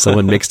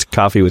someone mixed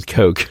coffee with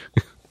Coke.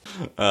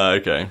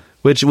 Okay.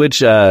 Which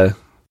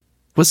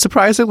was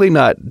surprisingly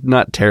not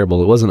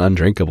terrible. It wasn't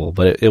undrinkable,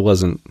 but it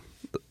wasn't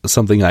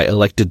something I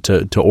elected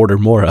to order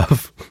more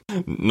of.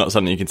 Not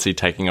something you can see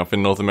taking off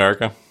in North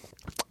America?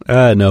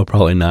 No,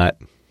 probably not.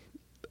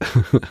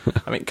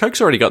 Coke's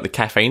already got the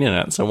caffeine in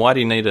it, so why do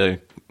you need a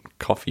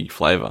coffee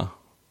flavor?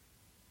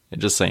 It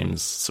just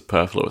seems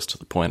superfluous to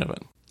the point of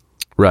it.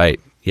 Right.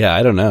 Yeah,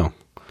 I don't know.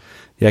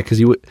 Yeah,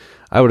 because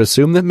I would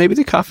assume that maybe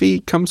the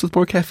coffee comes with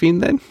more caffeine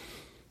then,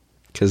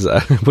 because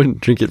I wouldn't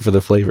drink it for the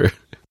flavor.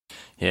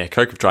 Yeah,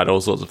 Coke have tried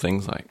all sorts of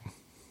things, like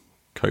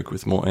Coke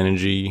with more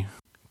energy,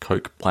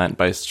 Coke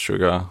plant-based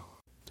sugar.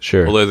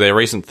 Sure. Although their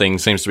recent thing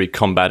seems to be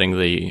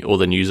combating all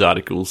the news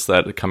articles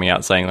that are coming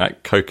out saying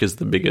that Coke is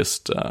the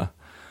biggest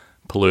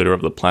polluter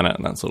of the planet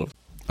and that sort of...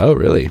 Oh,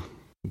 really?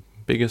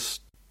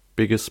 Biggest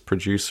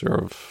producer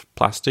of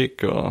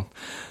plastic or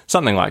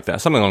something like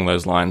that, something along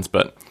those lines.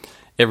 But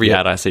every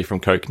ad I see from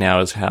Coke now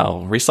is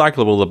how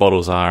recyclable the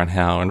bottles are and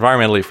how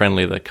environmentally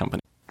friendly the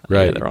company.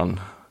 Right. Yeah, they're on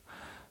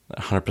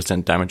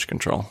 100% damage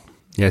control.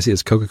 Yeah, I see.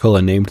 It's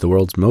Coca-Cola named the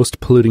world's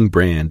most polluting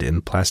brand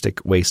in plastic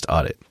waste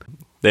audit.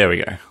 There we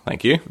go.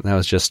 Thank you. That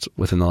was just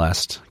within the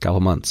last couple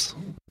months.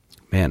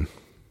 Man,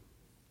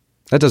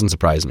 that doesn't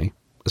surprise me,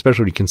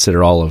 especially when you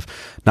consider all of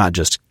not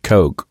just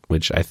Coke,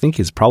 which I think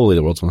is probably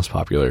the world's most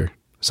popular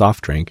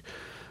soft drink,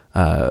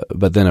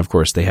 but then of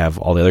course they have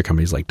all the other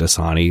companies like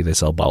Dasani. They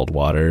sell bottled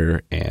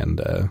water, and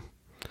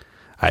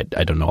I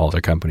don't know all their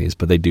companies,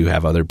 but they do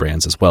have other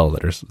brands as well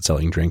that are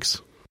selling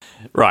drinks.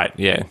 Right.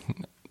 Yeah,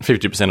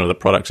 50% of the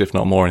products, if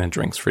not more, in a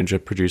drinks fridge are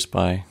produced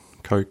by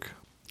Coke.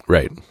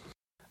 Right.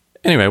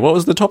 Anyway, what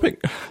was the topic?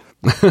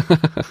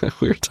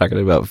 We were talking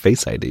about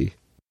Face ID.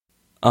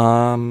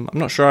 I'm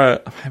not sure I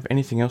have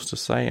anything else to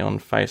say on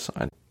Face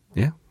ID.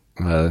 Yeah.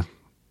 I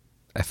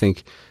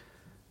think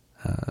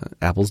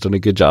Apple's done a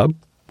good job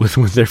with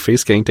their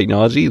face scanning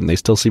technology, and they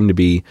still seem to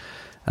be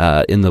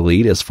in the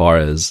lead as far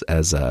as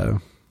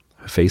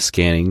face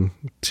scanning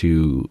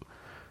to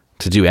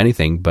do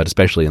anything, but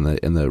especially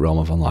in the realm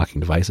of unlocking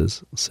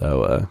devices.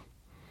 So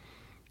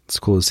it's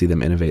cool to see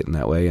them innovate in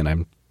that way, and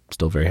I'm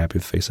still very happy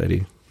with Face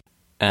ID.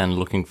 And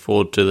looking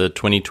forward to the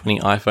 2020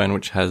 iPhone,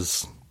 which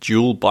has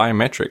dual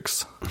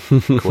biometrics,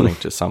 according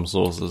to some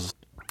sources.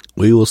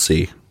 We will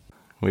see.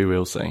 We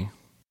will see.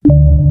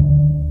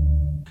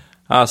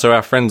 So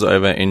our friends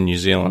over in New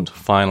Zealand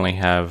finally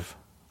have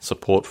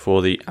support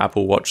for the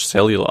Apple Watch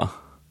Cellular.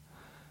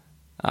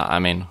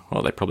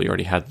 They probably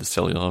already had the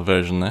cellular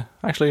version there.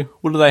 Actually,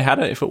 would have they had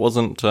it if it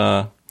wasn't,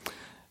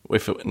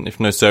 if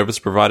no service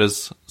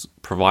providers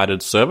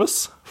provided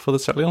service for the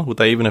cellular? Would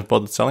they even have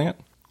bothered selling it?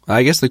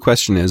 I guess the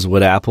question is,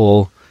 would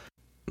Apple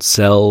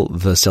sell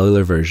the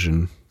cellular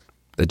version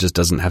that just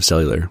doesn't have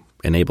cellular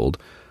enabled?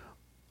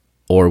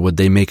 Or would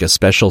they make a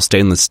special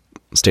stainless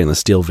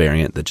steel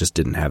variant that just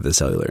didn't have the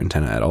cellular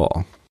antenna at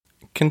all?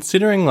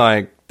 Considering,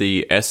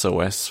 the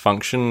SOS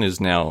function is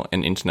now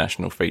an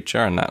international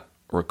feature and that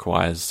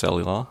requires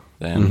cellular,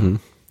 then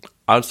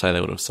I would say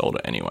they would have sold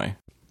it anyway.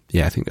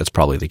 Yeah, I think that's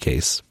probably the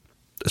case.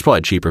 It's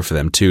probably cheaper for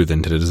them too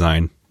than to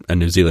design a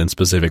New Zealand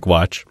specific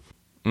watch.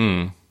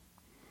 I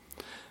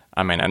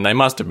mean, and they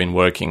must have been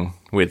working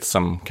with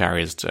some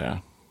carriers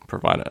to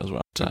provide it as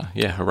well. But,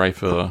 yeah, hooray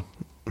for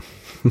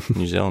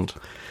New Zealand.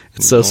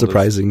 It's so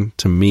surprising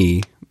to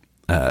me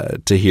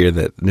to hear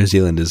that New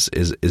Zealand is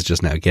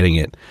just now getting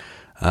it.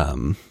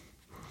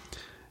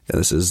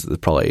 This is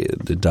probably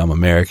the dumb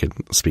American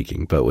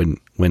speaking, but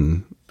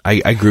when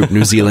I group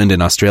New Zealand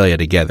and Australia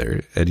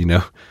together,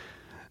 and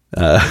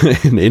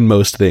in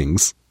most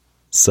things,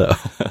 so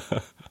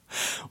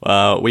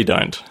we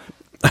don't.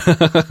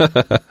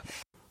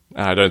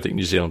 I don't think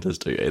New Zealanders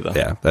do either.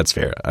 Yeah, that's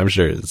fair. I'm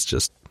sure it's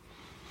just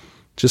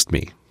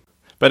me.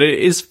 But it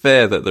is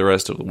fair that the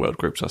rest of the world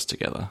groups us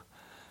together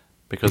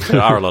because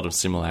there are a lot of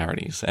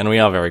similarities and we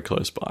are very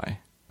close by.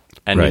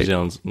 And Right. New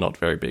Zealand's not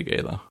very big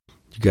either.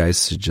 You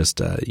guys should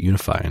just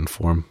unify and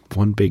form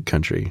one big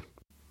country.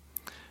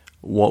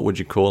 What would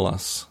you call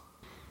us?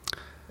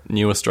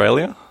 New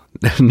Australia?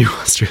 New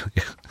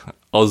Australia.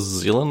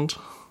 Aussiland?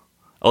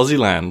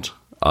 Aussieland.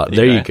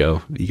 There you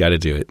go. You got to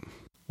do it.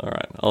 All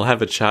right. I'll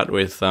have a chat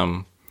with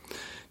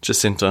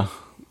Jacinta,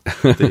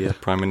 the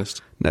Prime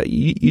Minister. No,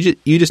 you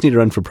just need to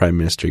run for Prime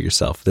Minister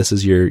yourself. This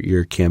is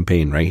your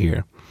campaign right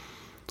here.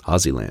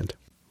 Aussieland.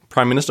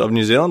 Prime Minister of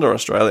New Zealand or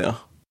Australia?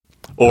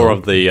 Or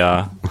of the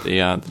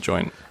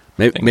joint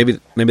thing? Maybe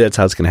that's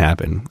how it's going to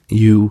happen.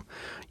 You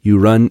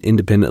run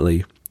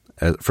independently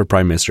for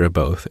Prime Minister of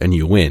both, and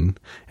you win.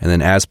 And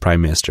then as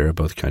Prime Minister of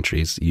both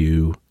countries,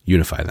 you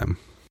unify them.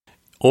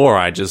 Or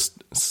I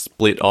just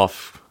split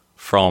off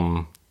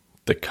from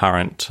the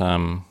current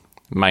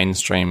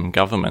mainstream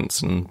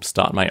governments and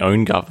start my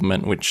own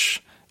government,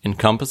 which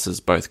encompasses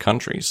both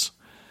countries.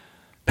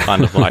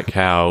 Kind of like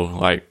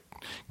how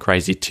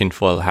crazy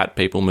tinfoil hat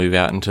people move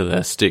out into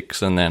their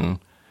sticks and then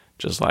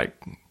just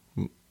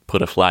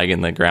put a flag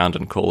in the ground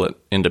and call it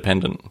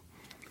independent.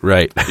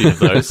 Right. Do you have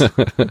those?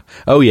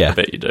 Oh, yeah. I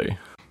bet you do.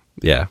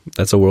 Yeah,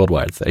 that's a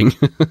worldwide thing.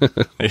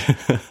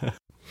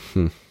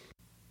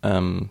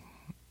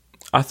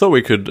 I thought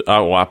we could...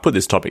 I put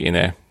this topic in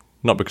there,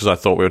 not because I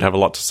thought we would have a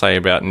lot to say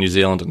about New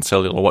Zealand and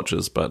cellular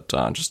watches, but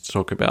just to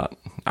talk about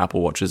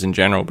Apple Watches in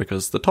general,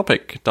 because the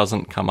topic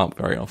doesn't come up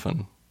very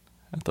often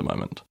at the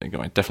moment. It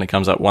definitely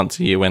comes up once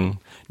a year when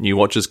new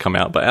watches come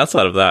out, but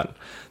outside of that,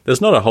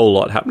 there's not a whole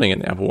lot happening in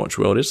the Apple Watch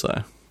world, is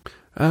there?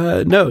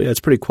 No, yeah, it's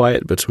pretty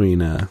quiet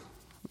between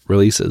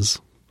releases.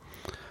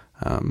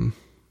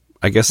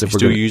 I guess if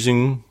we're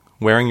still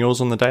wearing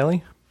yours on the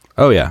daily?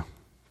 Oh, yeah.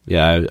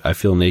 Yeah, I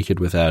feel naked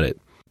without it.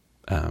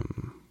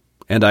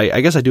 And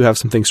I guess I do have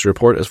some things to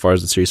report as far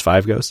as the Series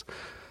 5 goes.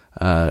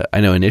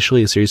 I know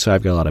initially the Series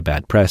 5 got a lot of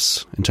bad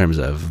press in terms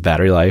of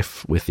battery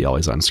life with the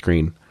always-on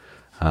screen.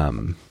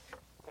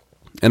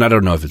 And I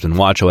don't know if it's been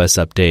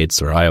watchOS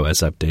updates or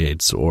iOS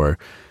updates or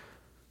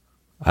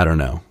I don't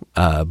know.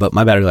 But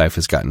my battery life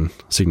has gotten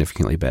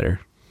significantly better.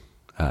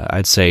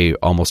 I'd say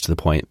almost to the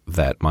point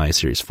that my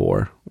Series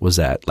 4 was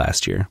at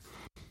last year.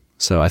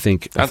 So I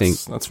think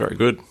that's very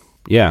good.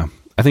 Yeah.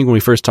 I think when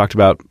we first talked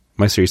about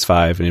my Series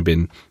 5 and it had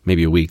been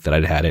maybe a week that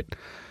I'd had it,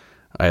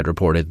 I had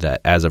reported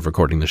that as of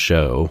recording the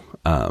show,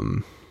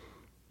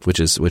 which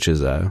is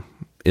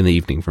in the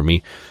evening for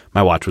me,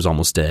 my watch was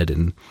almost dead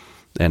and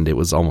it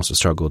was almost a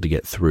struggle to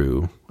get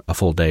through a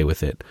full day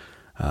with it.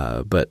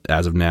 But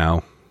as of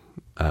now,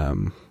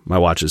 my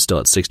watch is still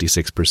at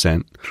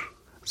 66%.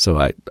 So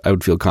I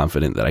would feel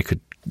confident that I could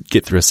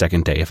get through a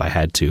second day if I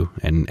had to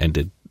and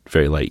did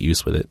very light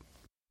use with it.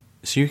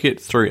 So you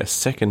get through a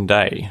second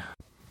day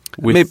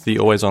with the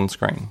always-on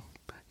screen?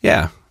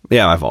 Yeah.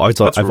 Yeah, I've always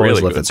left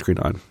that screen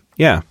on.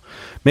 Yeah.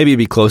 Maybe it'd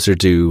be closer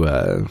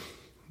to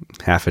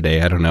half a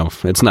day. I don't know.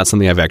 It's not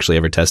something I've actually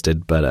ever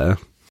tested, but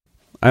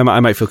I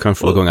might feel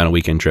comfortable going on a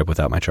weekend trip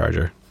without my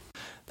charger.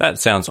 That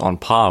sounds on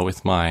par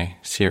with my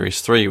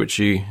Series 3, which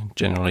you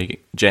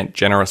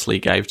generously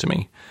gave to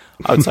me.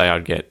 I would say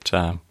I'd get,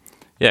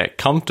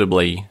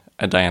 comfortably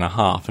a day and a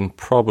half and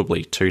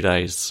probably 2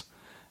 days.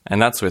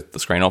 And that's with the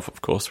screen off,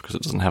 of course, because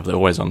it doesn't have the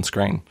always-on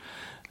screen.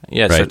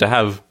 Yeah, right. So to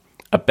have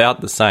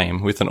about the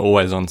same with an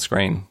always-on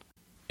screen,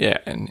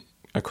 and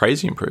a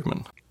crazy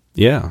improvement.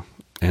 Yeah,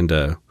 and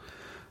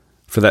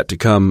for that to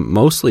come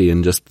mostly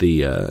in just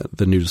the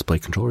new display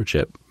controller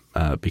chip,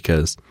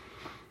 because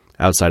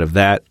outside of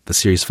that, the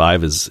Series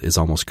 5 is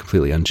almost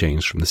completely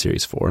unchanged from the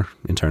Series 4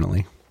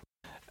 internally.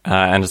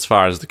 And as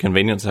far as the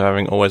convenience of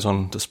having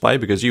always-on display,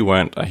 because you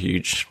weren't a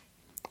huge...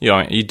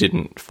 you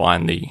didn't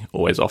find the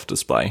always-off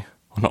display,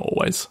 well, not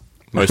always,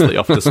 mostly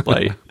off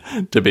display,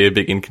 to be a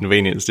big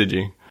inconvenience, did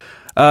you?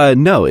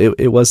 No,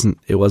 it wasn't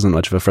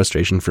much of a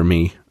frustration for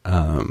me.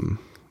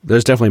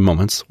 There's definitely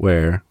moments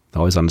where the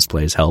always-on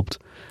display has helped.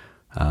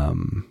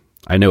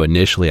 I know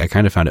initially I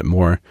kind of found it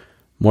more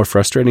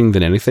frustrating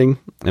than anything,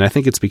 and I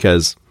think it's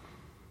because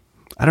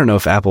I don't know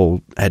if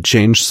Apple had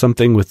changed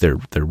something with their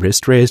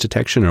wrist raise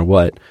detection or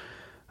what,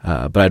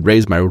 but I'd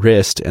raise my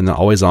wrist and the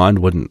always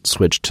on wouldn't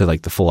switch to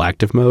like the full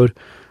active mode.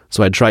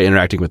 So I'd try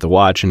interacting with the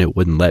watch and it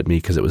wouldn't let me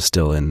because it was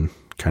still in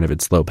kind of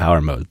its low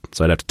power mode.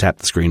 So I'd have to tap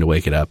the screen to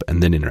wake it up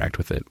and then interact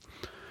with it.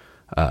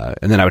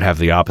 And then I would have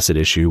the opposite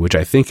issue, which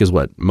I think is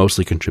what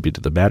mostly contributed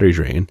to the battery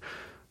drain,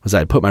 was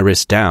I'd put my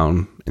wrist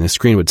down and the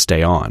screen would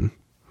stay on.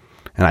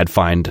 And I'd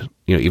find,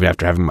 even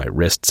after having my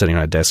wrist sitting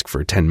on a desk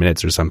for 10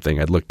 minutes or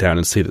something, I'd look down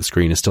and see the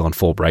screen is still on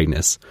full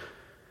brightness.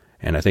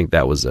 And I think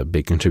that was a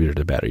big contributor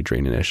to battery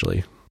drain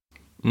initially.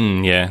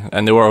 Yeah,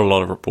 and there were a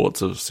lot of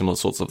reports of similar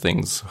sorts of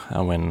things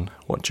when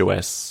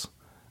WatchOS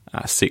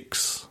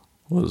 6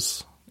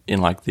 was in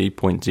like the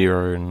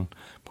 0.0 and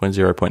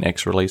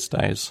 0.0.x release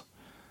days.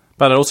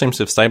 But it all seems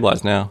to have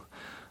stabilized now,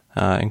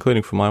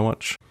 including for my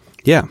watch.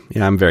 Yeah,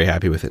 I'm very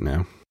happy with it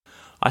now.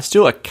 I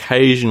still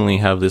occasionally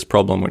have this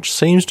problem, which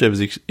seems to have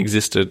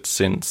existed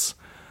since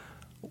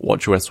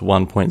WatchOS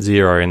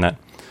 1.0, in that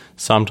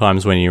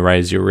sometimes when you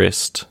raise your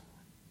wrist,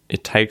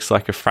 it takes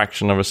like a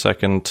fraction of a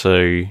second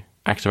to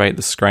activate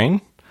the screen.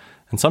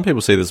 And some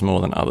people see this more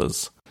than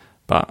others.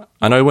 But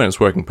I know when it's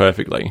working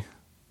perfectly,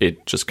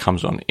 it just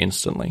comes on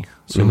instantly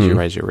as soon as you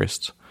raise your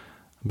wrist.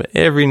 But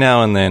every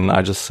now and then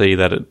I just see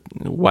that it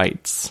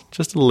waits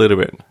just a little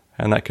bit,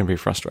 and that can be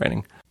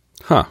frustrating.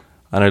 Huh.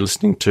 I know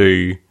listening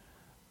to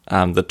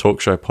the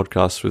talk show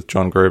podcast with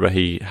John Gruber,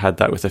 he had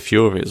that with a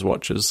few of his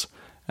watches,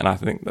 and I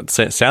think that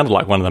sounded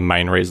like one of the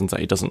main reasons that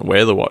he doesn't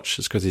wear the watch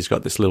is because he's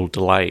got this little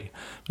delay.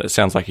 But it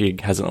sounds like he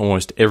has it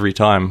almost every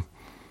time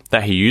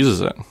that he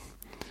uses it.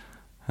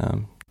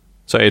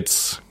 So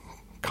it's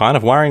kind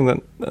of worrying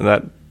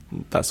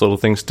that sort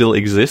of thing still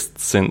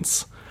exists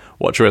since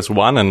WatchOS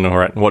 1 and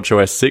we're at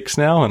WatchOS 6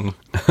 now, and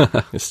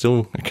it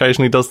still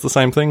occasionally does the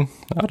same thing.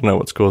 I don't know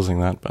what's causing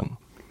that, but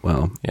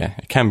well, yeah,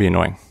 it can be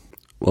annoying.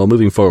 Well,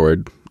 moving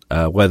forward,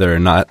 whether or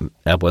not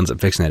Apple ends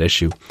up fixing that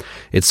issue,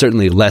 it's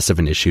certainly less of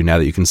an issue now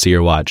that you can see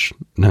your watch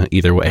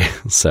either way.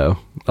 So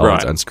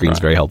always on screen is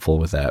very helpful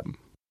with that.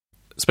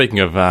 Speaking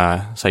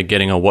of, say,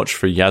 getting a watch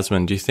for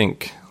Yasmin, do you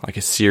think like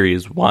a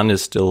Series 1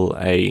 is still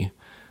a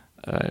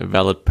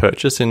valid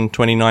purchase in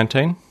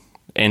 2019?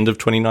 End of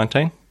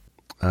 2019?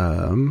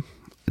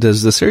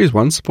 Does the Series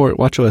 1 support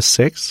WatchOS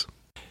 6?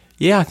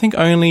 Yeah, I think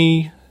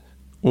only...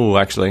 Oh,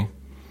 actually...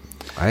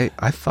 I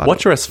thought...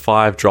 WatchOS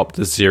 5 dropped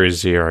the Series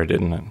 0,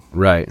 didn't it?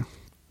 Right.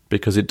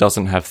 Because it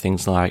doesn't have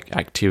things like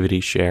activity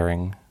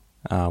sharing,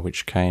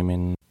 which came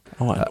in...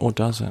 or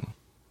does it?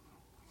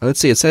 Let's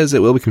see. It says it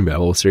will be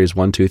compatible with Series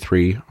 1, 2,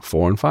 3,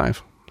 4, and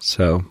 5.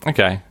 So...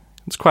 Okay.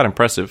 It's quite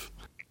impressive.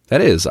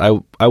 That is.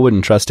 I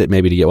wouldn't trust it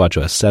maybe to get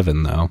WatchOS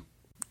 7, though.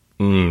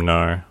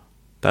 No.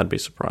 That'd be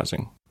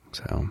surprising.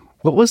 So...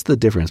 What was the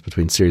difference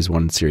between Series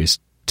 1 and Series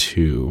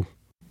 2?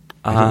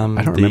 I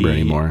don't remember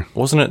anymore.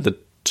 Wasn't it the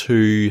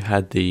 2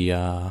 had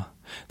the...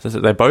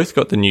 they both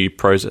got the new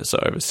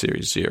processor over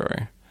Series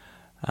 0.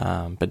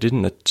 But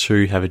didn't the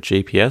 2 have a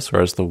GPS,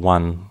 whereas the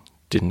 1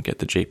 didn't get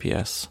the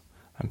GPS?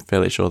 I'm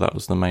fairly sure that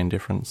was the main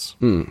difference.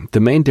 The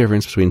main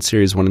difference between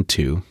Series 1 and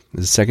 2 is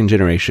the second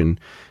generation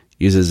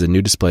uses a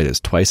new display that's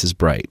twice as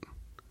bright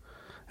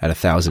at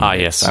 1,000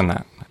 nits. Yes, and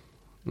that.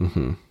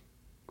 Mm-hmm.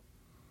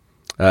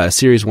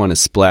 Series 1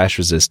 is splash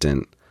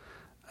resistant.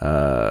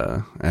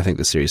 I think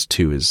the Series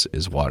 2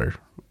 is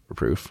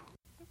waterproof.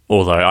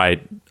 Although I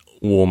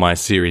wore my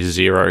Series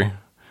 0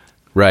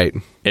 right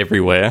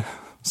everywhere,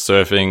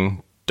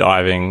 surfing,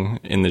 diving,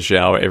 in the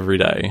shower every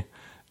day,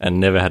 and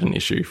never had an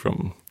issue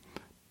from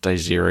day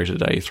 0 to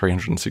day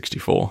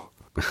 364.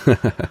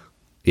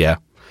 Yeah.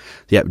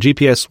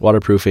 GPS,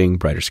 waterproofing,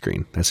 brighter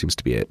screen. That seems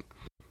to be it.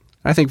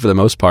 I think for the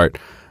most part,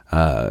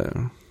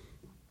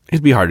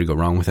 it'd be hard to go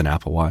wrong with an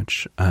Apple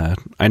Watch.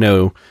 I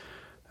know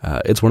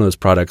it's one of those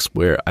products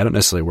where I don't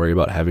necessarily worry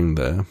about having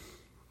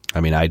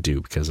I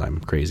do because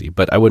I'm crazy,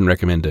 but I wouldn't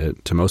recommend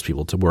to most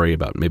people to worry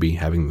about maybe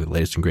having the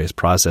latest and greatest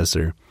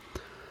processor.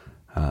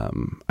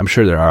 I'm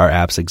sure there are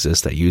apps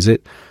exist that use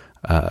it,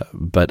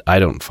 but I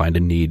don't find a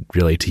need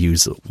really to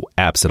use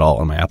apps at all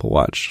on my Apple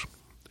Watch.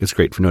 It's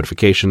great for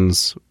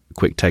notifications,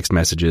 quick text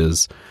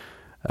messages,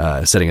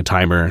 setting a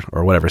timer,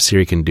 or whatever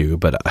Siri can do,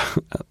 but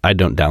I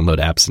don't download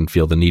apps and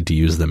feel the need to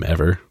use them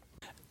ever.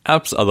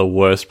 Apps are the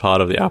worst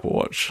part of the Apple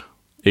Watch,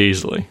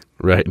 easily.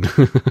 Right.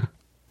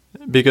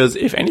 Because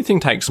if anything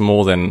takes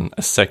more than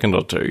a second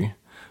or two,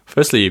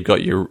 firstly, you've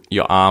got your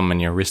arm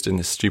and your wrist in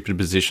this stupid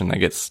position that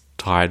gets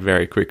tired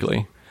very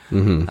quickly.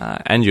 Mm-hmm.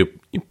 And you're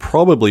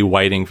probably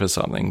waiting for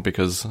something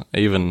because I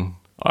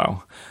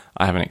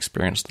haven't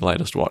experienced the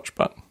latest watch,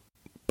 but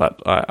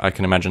I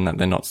can imagine that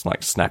they're not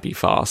like snappy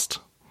fast,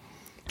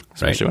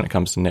 especially when it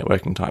comes to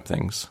networking type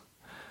things.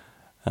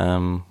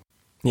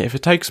 If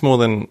it takes more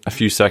than a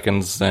few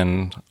seconds,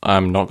 then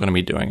I'm not going to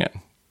be doing it,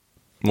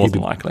 more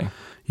than likely.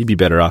 You'd be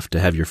better off to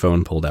have your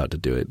phone pulled out to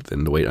do it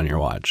than to wait on your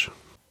watch.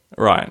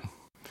 Right.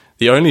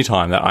 The only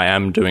time that I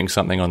am doing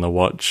something on the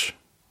watch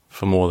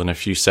for more than a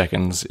few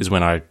seconds is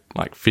when I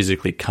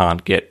physically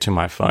can't get to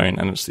my phone,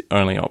 and it's the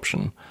only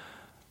option.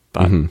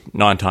 But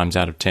 9 times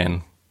out of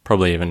 10,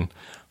 probably even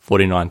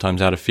 49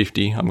 times out of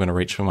 50, I'm going to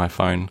reach for my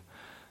phone,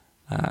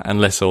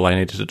 unless all I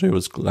needed to do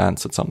was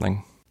glance at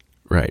something.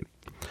 Right.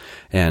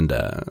 And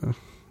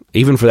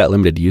even for that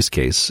limited use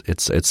case,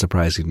 it's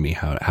surprising to me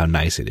how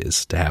nice it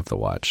is to have the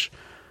watch.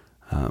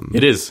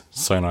 It is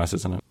so nice,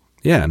 isn't it?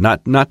 Yeah,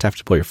 not to have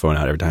to pull your phone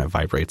out every time it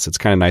vibrates. It's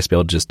kind of nice to be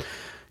able to just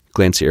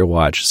glance at your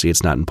watch, see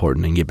it's not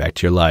important, and get back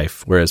to your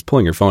life. Whereas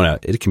pulling your phone out,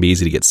 it can be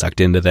easy to get sucked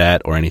into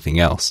that or anything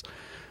else.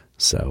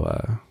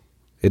 So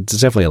it's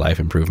definitely a life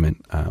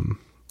improvement.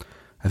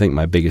 I think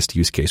my biggest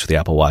use case for the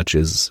Apple Watch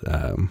is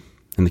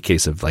in the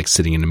case of like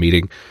sitting in a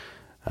meeting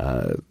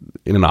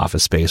in an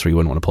office space where you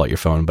wouldn't want to pull out your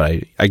phone,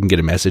 but I can get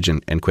a message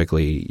and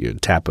quickly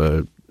tap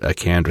a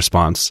canned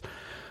response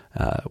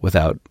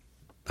without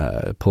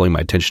pulling my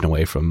attention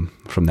away from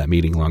that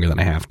meeting longer than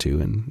I have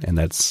to, and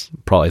that's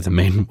probably the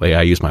main way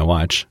I use my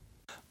watch.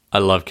 I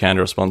love canned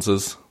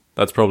responses.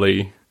 That's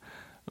probably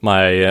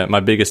my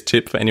biggest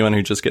tip for anyone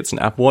who just gets an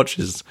Apple Watch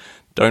is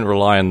don't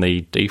rely on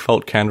the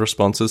default canned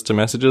responses to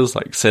messages.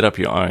 Like, set up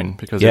your own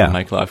because it'll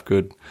make life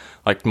good.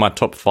 Like, my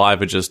top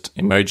 5 are just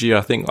emoji,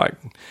 I think, like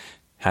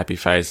happy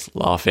face,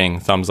 laughing,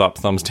 thumbs up,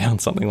 thumbs down,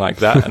 something like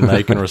that, and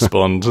they can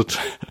respond to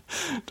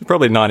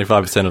probably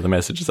 95% of the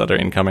messages that are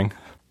incoming.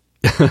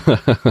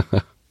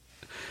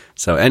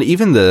 So, and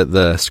even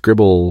the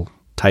Scribble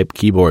type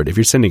keyboard, if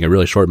you're sending a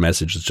really short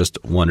message, it's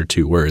just 1 or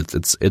 2 words.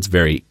 It's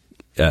very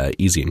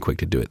easy and quick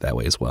to do it that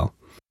way as well.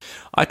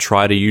 I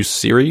try to use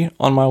Siri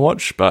on my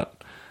watch,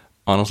 but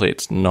honestly,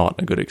 it's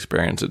not a good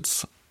experience.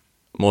 It's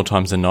more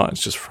times than not,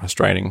 it's just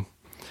frustrating.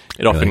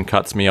 It often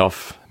cuts me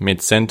off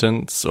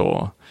mid-sentence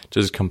or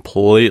just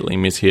completely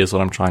mishears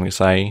what I'm trying to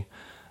say.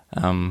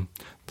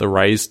 The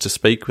raise to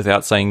speak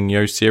without saying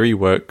Yo Siri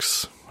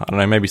works, I don't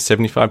know, maybe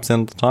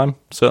 75% of the time.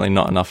 Certainly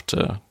not enough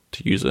to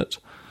use it.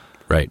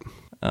 Right.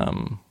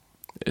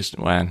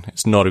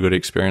 It's not a good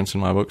experience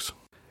in my books.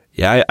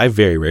 Yeah, I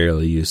very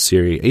rarely use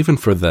Siri, even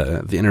for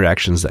the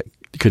interactions that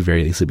could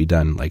very easily be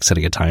done, like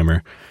setting a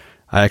timer.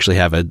 I actually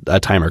have a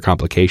timer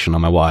complication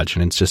on my watch,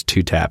 and it's just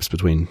 2 taps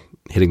between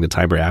hitting the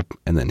timer app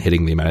and then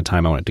hitting the amount of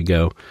time I want it to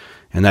go.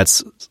 And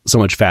that's so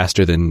much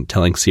faster than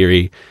telling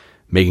Siri,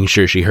 making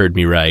sure she heard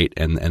me right,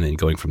 and then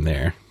going from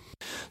there.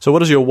 So what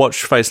does your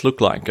watch face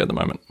look like at the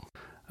moment?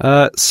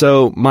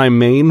 So my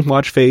main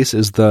watch face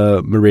is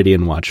the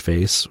Meridian watch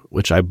face,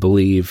 which I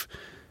believe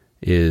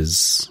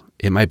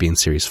it might be in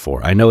Series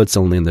 4. I know it's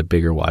only in the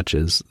bigger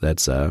watches.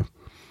 It's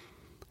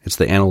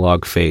the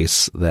analog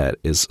face that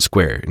is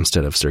square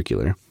instead of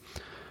circular.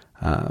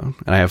 And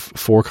I have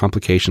 4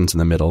 complications in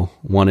the middle.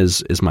 One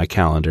is my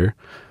calendar,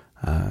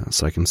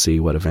 so I can see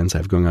what events I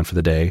have going on for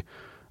the day.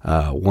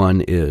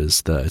 One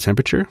is the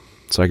temperature,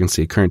 so I can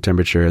see current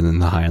temperature and then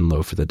the high and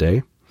low for the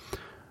day.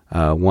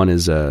 One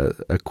is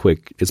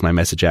is my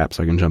message app,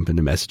 so I can jump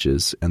into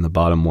messages. And the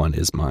bottom one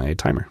is my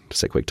timer to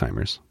set quick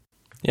timers.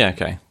 Yeah,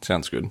 okay.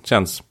 Sounds good.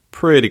 Sounds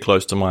pretty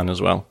close to mine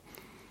as well.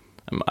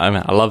 I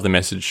love the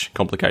message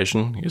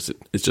complication because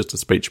it's just a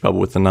speech bubble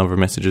with the number of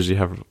messages you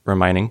have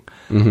remaining.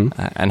 Mm-hmm.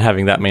 And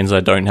having that means I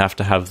don't have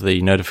to have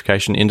the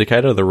notification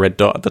indicator, the red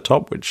dot at the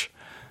top, which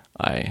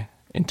I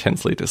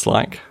intensely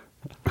dislike.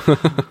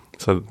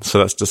 So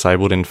that's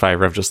disabled in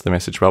favor of just the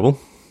message bubble.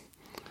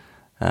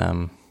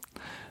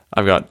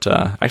 I've got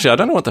actually I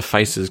don't know what the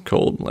face is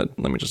called. Let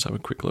me just have a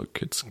quick look.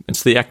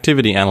 It's the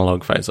activity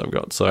analog face I've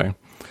got. So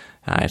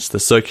it's the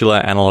circular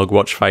analog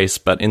watch face,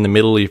 but in the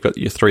middle you've got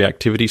your 3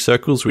 activity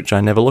circles, which I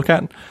never look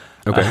at.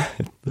 Okay.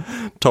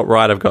 Top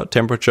right I've got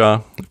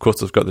temperature. Of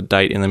course I've got the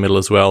date in the middle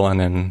as well, and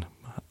then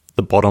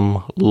the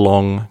bottom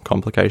long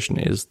complication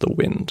is the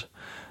wind,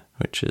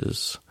 which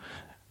is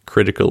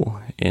critical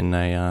in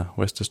a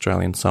West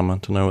Australian summer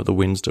to know what the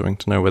wind's doing,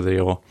 to know whether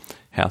your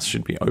house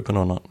should be open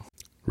or not.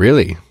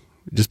 Really?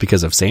 Just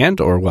because of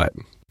sand or what?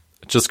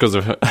 Just because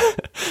of,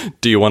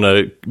 do you want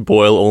to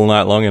boil all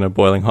night long in a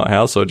boiling hot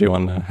house, or do you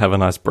want to have a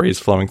nice breeze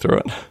flowing through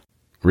it?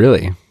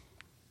 Really?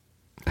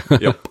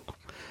 Yep.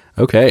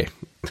 Okay.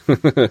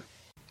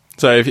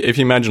 So if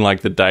you imagine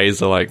like the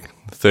days are like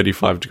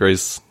 35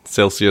 degrees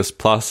Celsius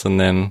plus, and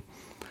then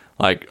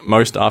like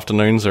most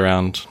afternoons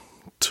around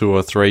 2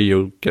 or 3,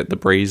 you'll get the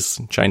breeze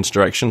change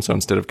direction. So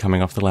instead of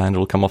coming off the land,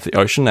 it'll come off the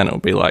ocean, and it'll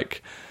be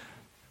like,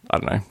 I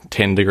don't know,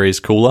 10 degrees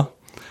cooler.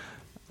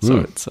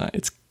 So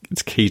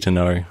it's key to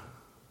knowing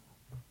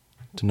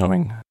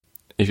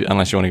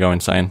unless you want to go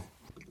insane.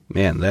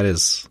 Man, that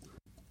is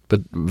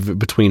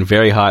between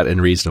very hot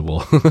and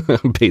reasonable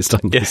based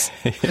on this.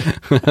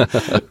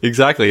 Yeah.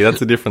 Exactly. That's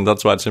the difference.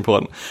 That's why it's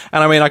important.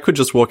 And I mean, I could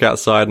just walk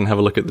outside and have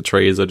a look at the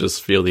trees or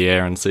just feel the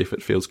air and see if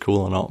it feels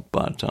cool or not.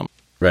 But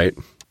right.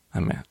 I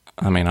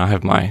mean, I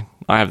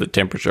have the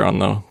temperature on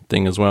the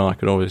thing as well. I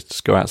could always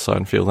just go outside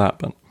and feel that.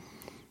 But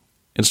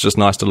it's just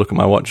nice to look at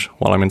my watch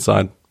while I'm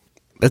inside.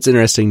 That's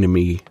interesting to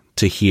me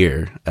to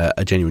hear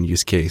a genuine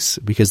use case,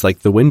 because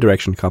like the wind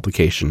direction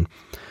complication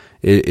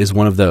is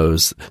one of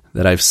those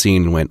that I've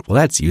seen and went, well,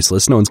 that's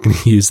useless. No one's going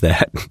to use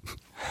that.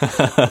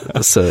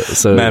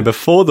 So man,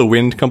 before the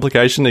wind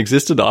complication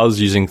existed, I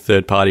was using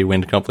third-party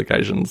wind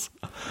complications.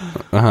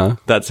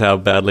 That's how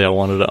badly I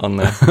wanted it on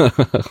there.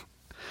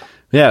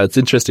 Yeah, it's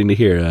interesting to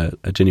hear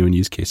a genuine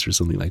use case for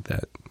something like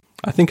that.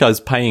 I think I was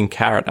paying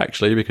Carrot,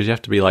 actually, because you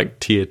have to be like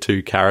tier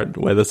 2 Carrot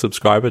weather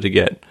subscriber to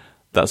get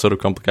that sort of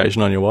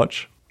complication on your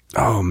watch.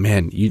 Oh,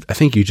 man. I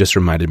think you just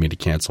reminded me to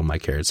cancel my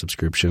Carrot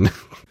subscription.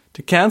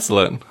 To cancel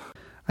it?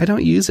 I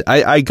don't use it.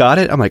 I got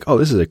it. I'm like, oh,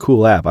 this is a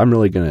cool app. I'm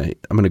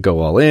gonna go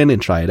all in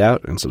and try it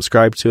out and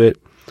subscribe to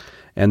it.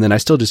 And then I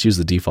still just use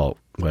the default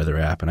weather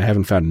app, and I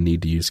haven't found a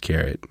need to use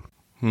Carrot.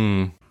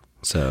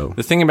 So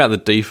the thing about the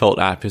default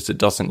app is it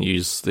doesn't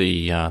use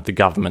the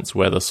government's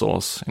weather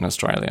source in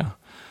Australia.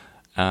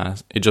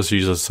 It just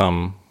uses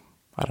some,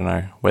 I don't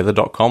know,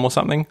 weather.com or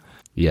something.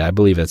 Yeah, I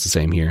believe that's the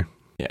same here.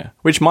 Yeah,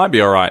 which might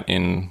be all right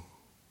in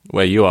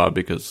where you are,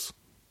 because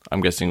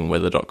I'm guessing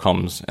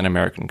weather.com's an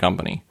American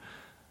company.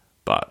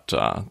 But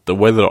the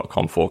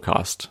weather.com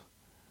forecast,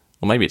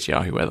 or maybe it's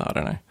Yahoo Weather, I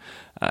don't know.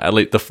 At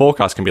least the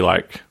forecast can be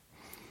like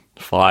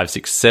 5,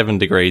 6, 7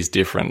 degrees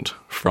different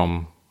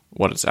from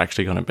what it's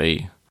actually going to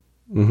be.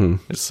 Mm-hmm.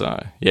 It's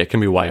it can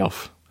be way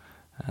off.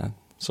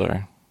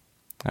 So,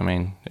 I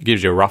mean, it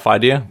gives you a rough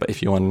idea, but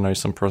if you want to know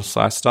some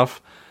precise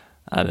stuff,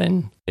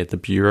 then the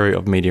Bureau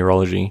of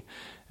Meteorology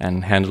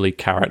and handily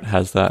Carrot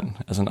has that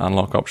as an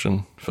unlock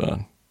option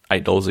for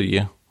 $8 a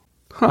year.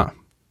 Huh.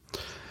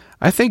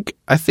 I've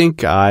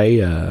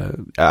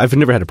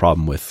never had a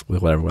problem with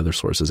whatever weather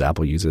sources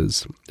Apple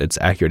uses. It's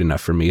accurate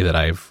enough for me that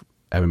I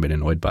haven't been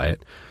annoyed by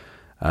it.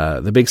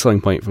 The big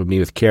selling point for me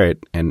with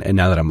Carrot, and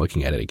now that I'm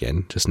looking at it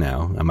again just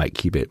now, I might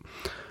keep it.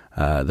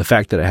 The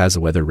fact that it has a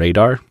weather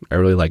radar, I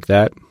really like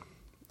that.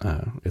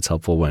 It's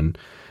helpful when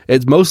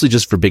it's mostly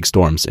just for big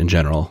storms in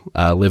general.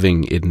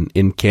 Living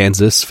in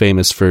Kansas,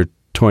 famous for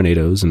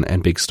tornadoes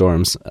and big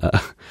storms,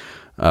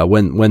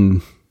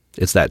 when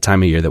it's that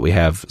time of year that we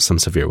have some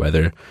severe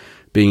weather,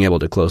 being able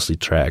to closely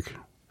track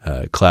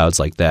clouds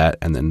like that,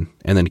 and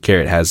then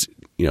Carrot has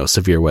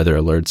severe weather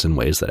alerts in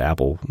ways that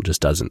Apple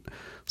just doesn't.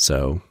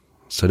 So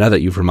now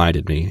that you've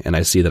reminded me, and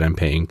I see that I'm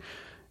paying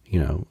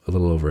a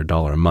little over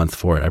 $1 a month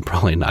for it, I'm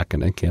probably not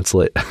going to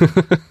cancel it.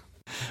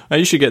 Well,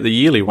 you should get the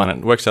yearly one.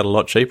 It works out a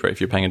lot cheaper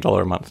if you're paying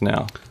 $1 a month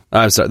now.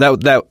 I'm sorry,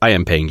 that I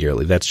am paying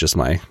yearly. That's just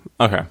my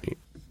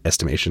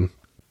estimation.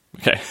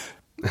 Okay.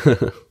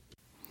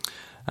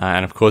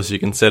 And of course, you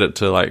can set it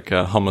to like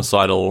a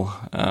homicidal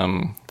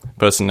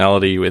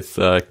personality with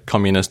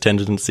communist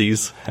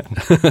tendencies,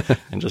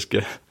 and just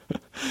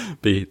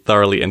be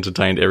thoroughly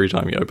entertained every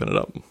time you open it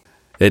up.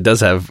 It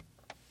does have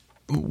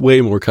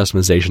way more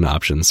customization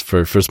options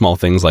for small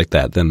things like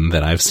that than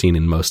I've seen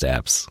in most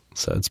apps.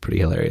 So it's pretty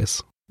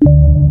hilarious.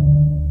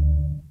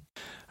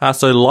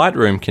 So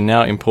Lightroom can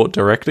now import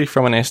directly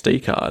from an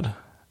SD card.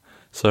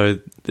 So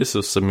this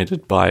was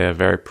submitted by a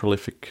very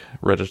prolific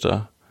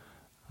Redditor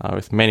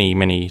with many,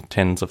 many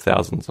tens of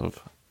thousands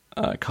of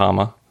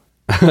karma.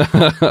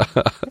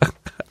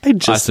 I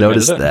just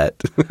noticed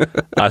that.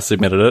 I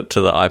submitted it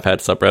to the iPad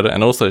subreddit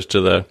and also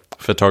to the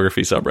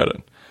photography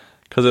subreddit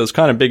because it was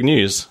kind of big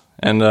news,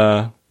 and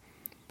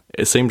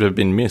it seemed to have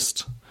been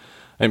missed.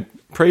 And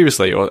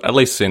previously, or at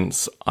least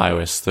since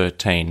iOS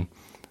 13,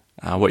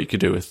 what you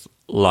could do with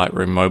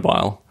Lightroom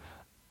Mobile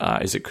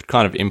is it could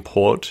kind of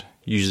import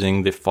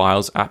using the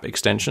Files app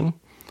extension.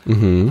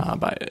 Mm-hmm.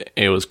 But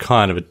it was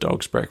kind of a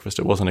dog's breakfast.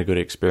 It wasn't a good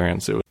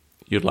experience.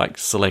 You'd like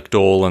select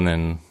all, and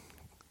then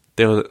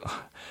there were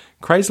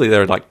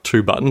like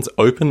 2 buttons,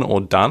 open or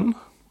done.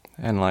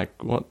 And like,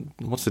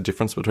 what's the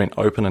difference between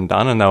open and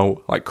done? And they were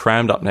like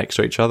crammed up next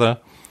to each other.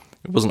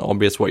 It wasn't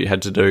obvious what you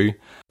had to do.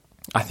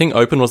 I think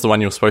open was the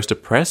one you were supposed to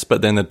press,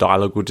 but then the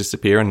dialogue would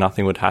disappear and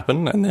nothing would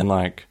happen. And then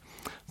like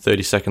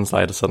 30 seconds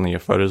later, suddenly your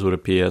photos would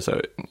appear.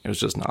 So it was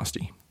just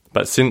nasty.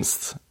 But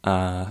since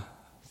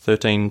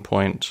 13.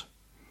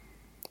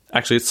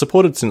 Actually, it's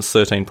supported since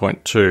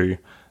 13.2,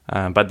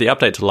 but the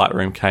update to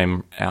Lightroom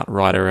came out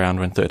right around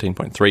when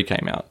 13.3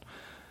 came out.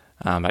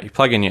 But you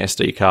plug in your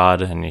SD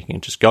card and you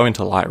can just go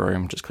into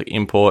Lightroom, just click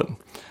import,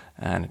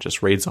 and it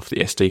just reads off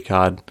the SD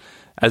card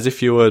as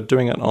if you were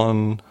doing it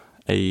on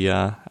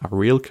a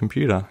real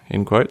computer,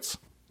 in quotes.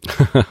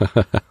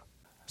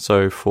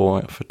 So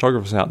for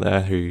photographers out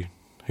there who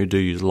do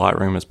use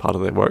Lightroom as part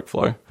of their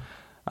workflow,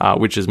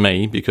 which is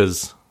me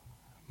because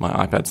my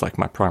iPad's like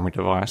my primary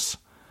device,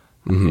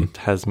 mm-hmm. It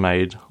has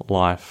made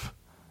life,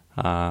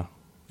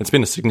 it's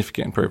been a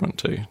significant improvement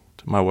to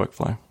my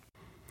workflow.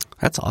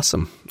 That's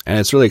awesome. And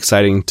it's really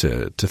exciting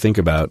to think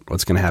about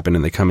what's going to happen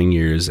in the coming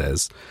years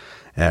as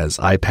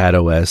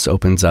iPadOS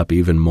opens up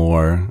even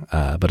more,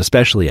 but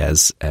especially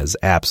as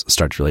apps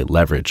start to really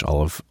leverage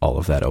all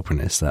of that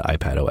openness that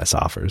iPadOS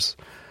offers.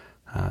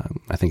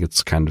 I think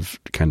it's kind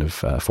of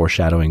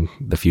foreshadowing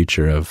the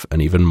future of an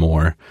even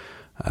more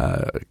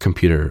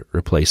computer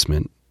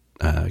replacement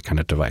kind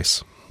of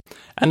device.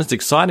 And it's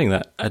exciting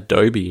that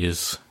Adobe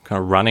is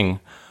kind of running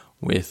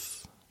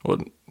with,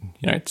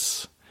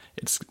 it's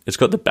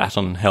got the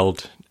baton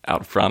held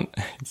out front,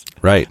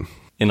 right?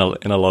 In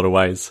a lot of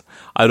ways.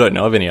 I don't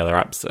know of any other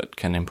apps that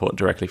can import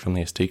directly from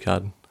the SD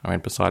card. I mean,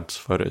 besides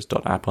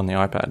Photos.app on the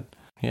iPad.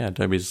 Yeah,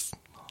 Adobe's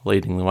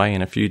leading the way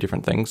in a few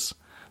different things.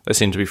 They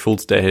seem to be full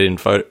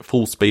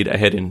speed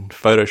ahead in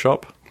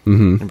Photoshop,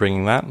 mm-hmm. and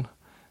bringing that.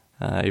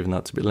 even though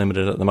it's a bit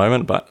limited at the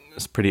moment, but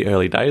it's pretty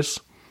early days.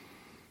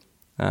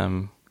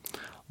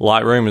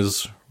 Lightroom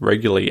is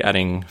regularly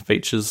adding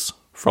features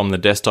from the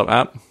desktop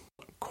app.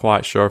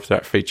 Quite sure if they're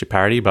at feature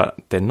parity, but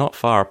they're not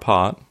far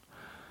apart.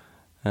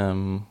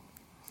 And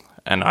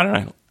I don't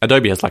know,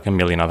 Adobe has like a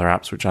million other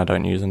apps which I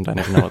don't use and don't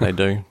even know what they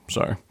do.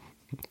 So,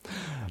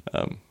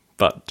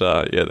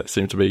 yeah, they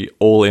seem to be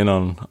all in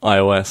on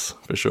iOS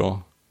for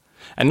sure.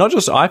 And not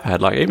just iPad,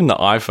 like even the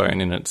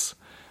iPhone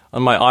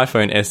on my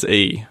iPhone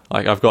SE,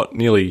 like I've got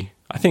nearly,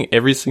 I think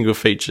every single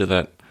feature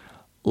that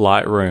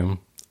Lightroom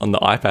on the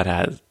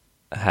iPad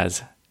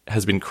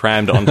has been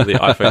crammed onto the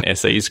iPhone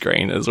SE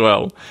screen as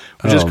well,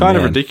 which is kind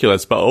of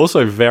ridiculous, but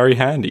also very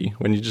handy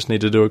when you just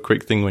need to do a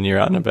quick thing when you're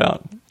out and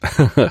about.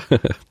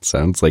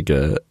 Sounds like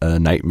a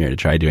nightmare to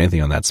try to do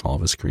anything on that small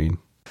of a screen.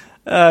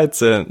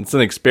 It's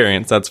an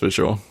experience, that's for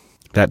sure.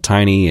 That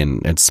tiny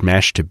and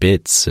smashed to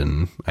bits,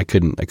 and I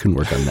couldn't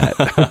work on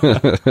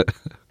that.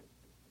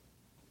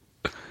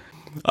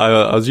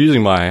 I was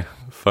using my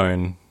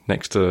phone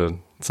next to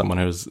someone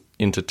who was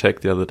into tech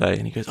the other day,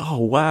 and he goes, "Oh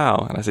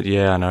wow!" And I said,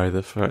 "Yeah, I know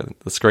the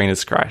screen is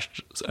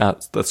scratched.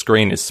 The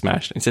screen is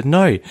smashed." And he said,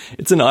 "No,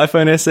 it's an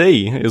iPhone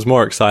SE." He was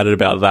more excited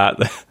about that,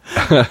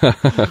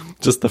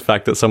 just the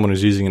fact that someone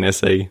was using an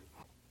SE.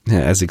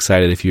 Yeah, as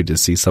excited if you were to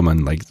see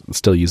someone like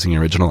still using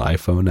an original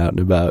iPhone out and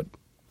about.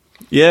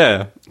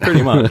 Yeah,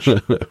 pretty much.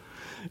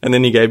 And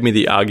then he gave me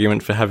the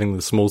argument for having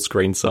the small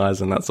screen size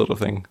and that sort of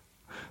thing.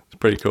 It's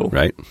pretty cool,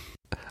 right?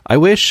 I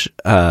wish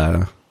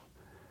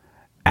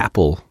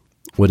Apple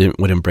would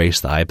embrace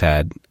the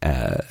iPad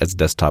as a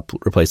desktop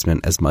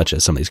replacement as much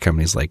as some of these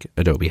companies like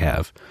Adobe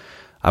have.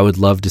 I would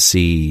love to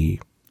see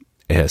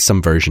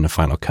some version of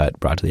Final Cut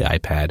brought to the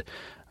iPad,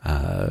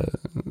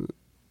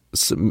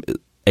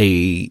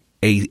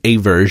 a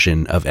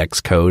version of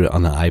Xcode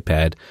on the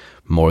iPad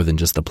more than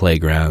just the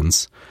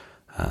playgrounds.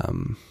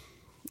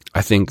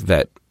 I think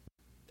that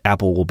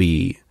Apple will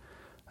be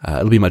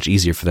it'll be much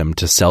easier for them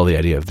to sell the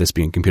idea of this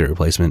being computer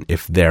replacement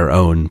if their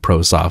own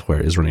pro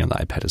software is running on the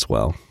iPad as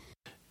well.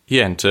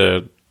 Yeah, and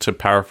to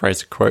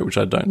paraphrase a quote, which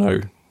I don't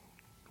know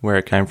where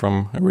it came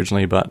from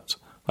originally, but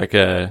like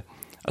a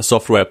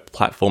software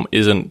platform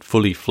isn't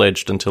fully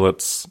fledged until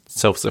it's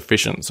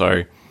self-sufficient.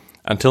 So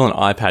until an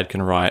iPad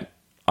can write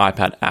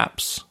iPad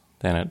apps,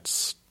 then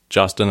it's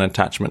just an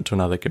attachment to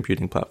another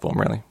computing platform,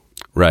 really.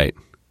 Right.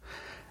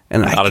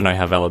 And I don't know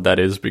how valid that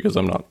is because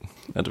I'm not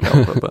a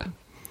developer,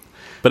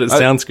 but it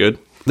sounds good.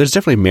 There's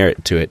definitely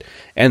merit to it,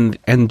 and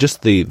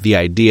just the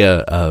idea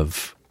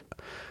of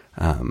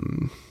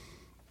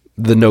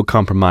the no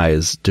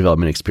compromise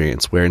development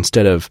experience, where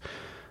instead of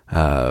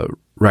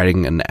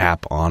writing an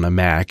app on a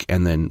Mac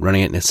and then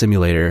running it in a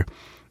simulator,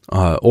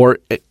 or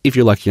if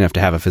you're lucky enough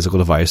to have a physical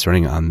device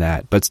running on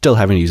that, but still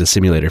having to use a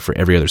simulator for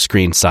every other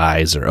screen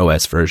size or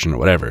OS version or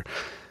whatever,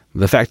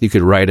 the fact that you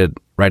could write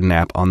an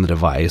app on the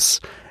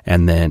device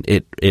and then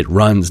it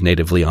runs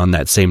natively on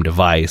that same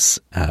device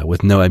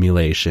with no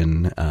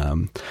emulation.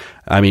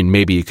 I mean,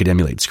 maybe you could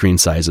emulate screen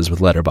sizes with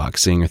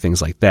letterboxing or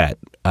things like that.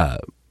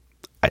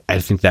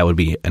 I think that would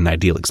be an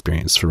ideal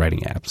experience for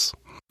writing apps.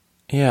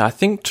 Yeah, I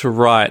think to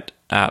write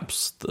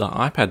apps, the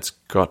iPad's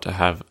got to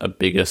have a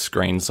bigger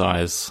screen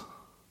size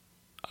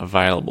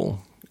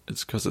available.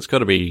 It's because it's got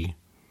to be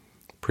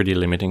pretty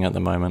limiting at the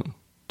moment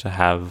to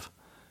have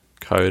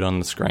code on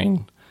the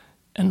screen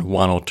and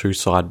one or two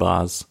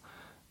sidebars,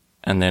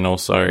 and then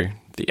also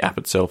the app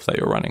itself that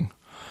you're running.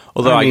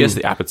 Although I guess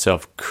the app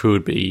itself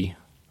could be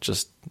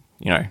just,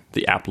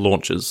 the app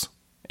launches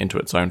into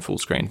its own full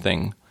screen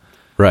thing.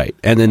 Right.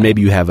 And then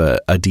maybe you have a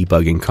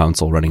debugging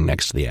console running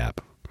next to the app.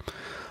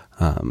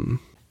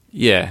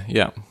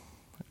 Yeah.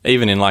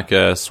 Even in like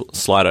a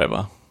slide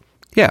over.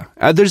 Yeah.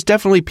 There's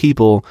definitely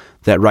people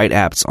that write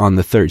apps on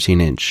the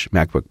 13-inch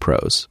MacBook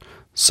Pros.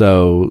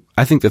 So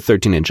I think the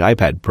 13-inch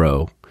iPad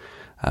Pro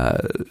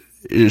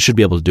should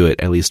be able to do it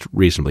at least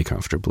reasonably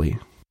comfortably.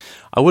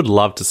 I would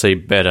love to see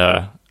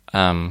better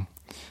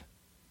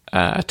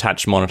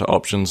attached monitor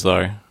options,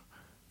 though,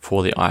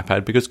 for the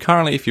iPad, because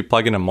currently if you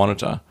plug in a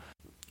monitor,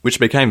 which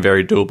became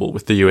very doable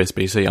with the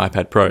USB-C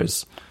iPad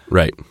Pros,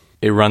 right,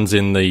 it runs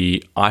in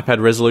the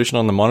iPad resolution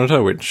on the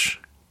monitor, which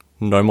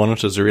no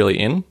monitors are really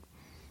in.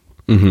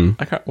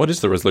 Mm-hmm. What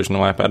is the resolution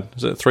on iPad?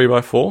 Is it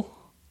 3x4?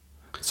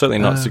 Certainly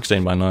not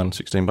 16:9,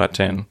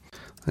 16:10.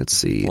 Let's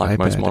see, like iPad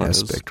most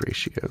monitors. aspect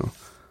ratio.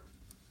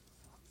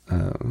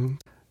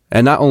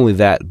 And not only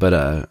that,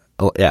 but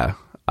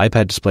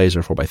iPad displays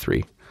are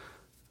 4:3.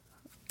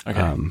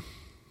 Okay.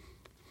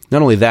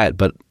 Not only that,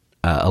 but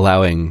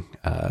allowing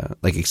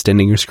like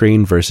extending your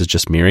screen versus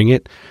just mirroring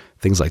it,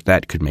 things like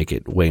that could make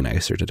it way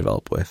nicer to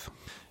develop with.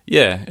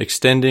 Yeah,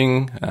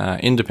 extending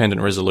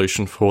independent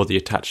resolution for the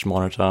attached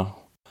monitor.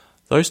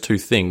 Those two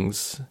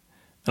things,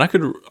 and I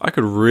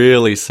could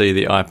really see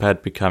the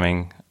iPad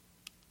becoming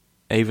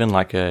even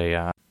like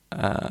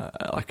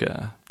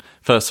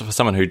for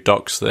someone who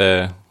docks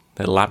their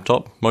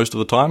laptop most of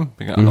the time,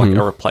 like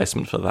a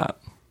replacement for that.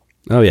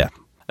 Oh yeah,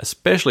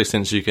 especially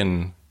since you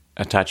can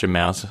attach a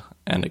mouse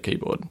and a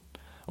keyboard,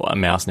 a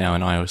mouse now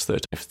in iOS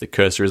 13. If the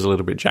cursor is a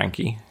little bit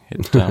janky,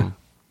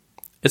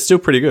 it's still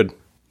pretty good.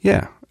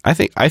 Yeah, I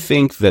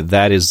think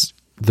that is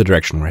the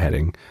direction we're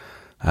heading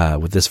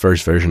with this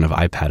first version of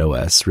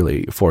iPadOS,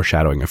 really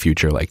foreshadowing a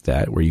future like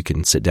that, where you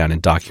can sit down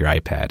and dock your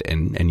iPad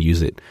and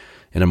use it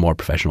in a more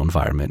professional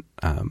environment.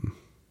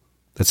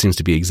 That seems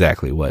to be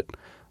exactly what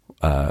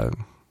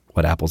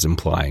Apple's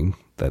implying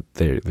that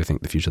they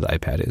think the future of the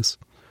iPad is,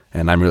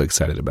 and I'm really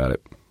excited about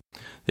it.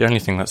 The only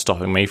thing that's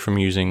stopping me from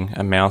using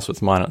a mouse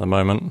with mine at the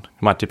moment,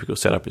 my typical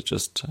setup is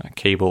just a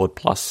keyboard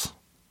plus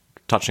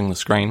touching the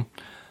screen.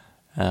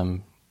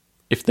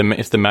 If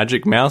the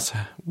Magic Mouse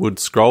would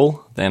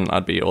scroll, then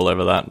I'd be all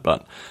over that.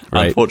 But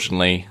Right.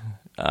 Unfortunately,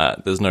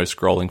 there's no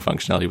scrolling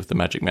functionality with the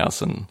Magic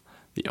Mouse and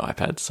the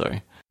iPad.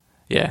 So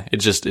yeah, it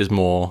just is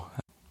more,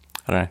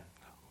 I don't know,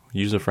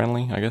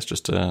 user-friendly, I guess,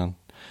 just to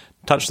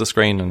touch the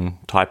screen and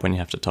type when you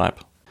have to type.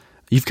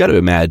 You've got to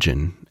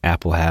imagine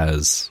Apple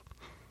has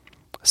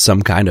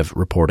some kind of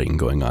reporting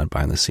going on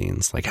behind the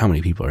scenes, like how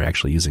many people are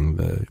actually using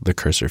the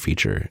cursor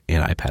feature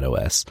in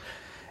iPadOS.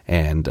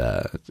 And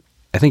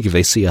I think if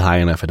they see a high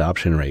enough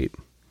adoption rate,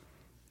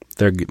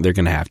 they're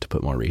going to have to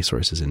put more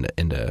resources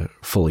into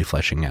fully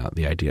fleshing out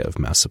the idea of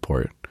mouse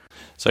support.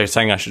 So you're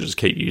saying I should just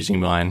keep using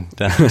mine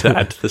to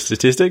add to the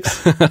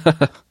statistics?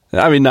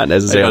 I mean, not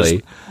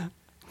necessarily.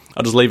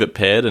 I'll just leave it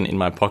paired and in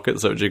my pocket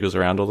so it jiggles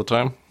around all the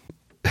time.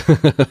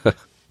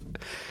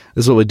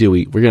 This is what we do.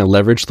 We're going to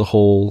leverage the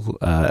whole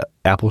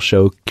Apple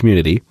Show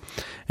community.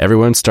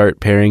 Everyone start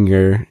pairing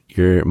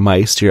your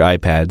mice to your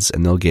iPads,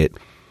 and they'll get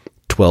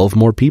 12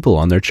 more people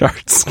on their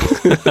charts.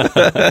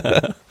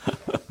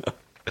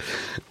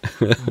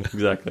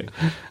 Exactly.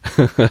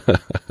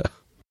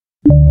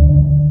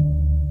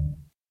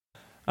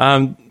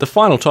 The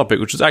final topic,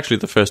 which is actually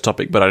the first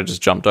topic, but I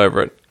just jumped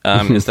over it,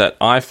 is that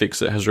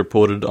iFixit has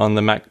reported on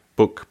the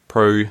MacBook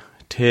Pro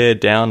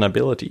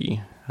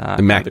tear-downability.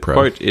 The Mac Pro.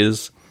 Quote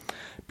is,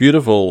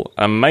 "Beautiful,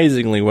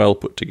 amazingly well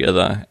put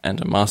together,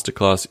 and a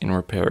masterclass in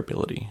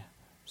repairability."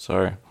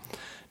 So,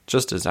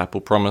 just as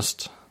Apple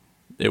promised,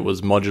 it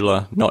was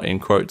modular, not in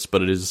quotes,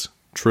 but it is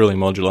truly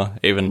modular,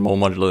 even more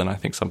modular than I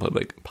think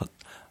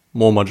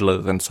more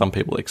modular than some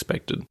people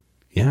expected.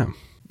 Yeah.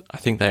 I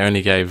think they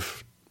only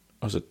gave,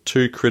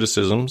 two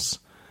criticisms,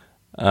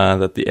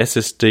 that the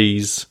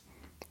SSDs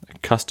are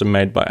custom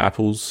made by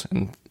Apple's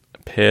and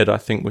paired, I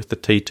think, with the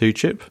T2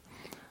 chip.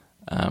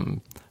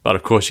 But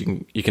of course,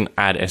 you can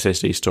add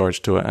SSD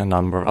storage to it a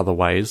number of other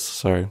ways,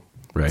 so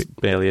Right. it's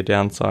barely a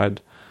downside.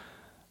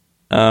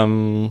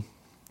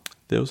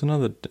 There was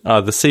another,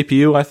 the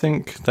CPU, I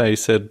think they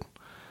said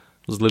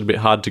was a little bit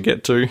hard to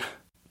get to,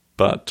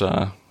 but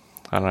I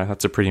don't know,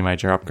 that's a pretty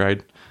major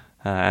upgrade.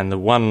 And the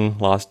one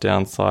last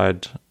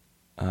downside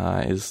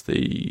is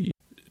the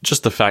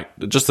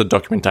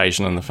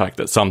documentation and the fact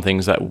that some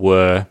things that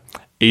were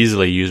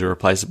easily user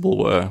replaceable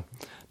were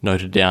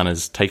noted down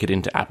as take it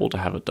into Apple to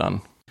have it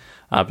done.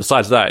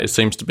 Besides that, it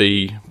seems to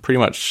be pretty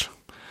much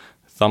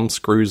thumb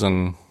screws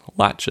and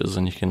latches,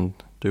 and you can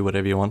do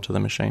whatever you want to the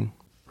machine.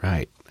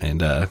 Right.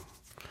 And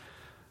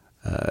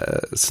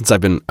since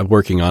I've been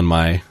working on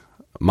my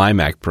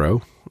Mac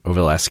Pro over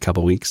the last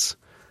couple weeks,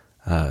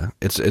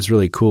 it's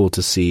really cool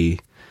to see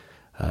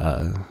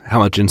how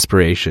much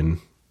inspiration.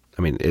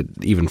 I mean,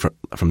 even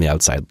from the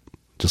outside,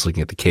 just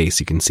looking at the case,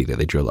 you can see that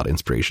they drew a lot of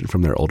inspiration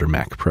from their older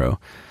Mac Pro.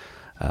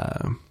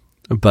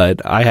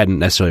 But I hadn't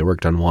necessarily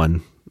worked on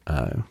one.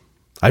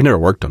 I've never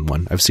worked on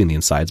one. I've seen the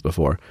insides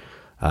before,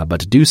 but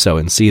to do so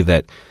and see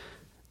that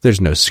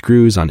there's no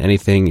screws on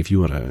anything. If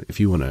you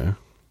wanna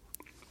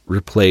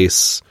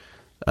replace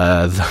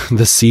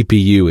the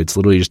CPU, it's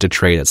literally just a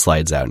tray that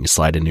slides out and you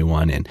slide a new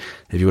one. And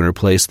if you want to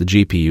replace the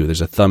GPU, there's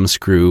a thumb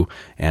screw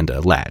and a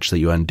latch that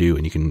you undo,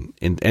 and you can.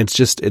 And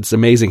it's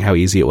amazing how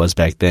easy it was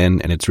back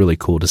then, and it's really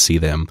cool to see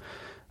them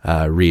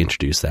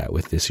reintroduce that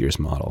with this year's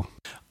model.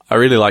 I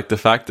really like the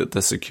fact that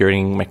the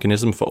securing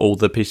mechanism for all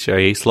the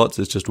PCIe slots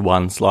is just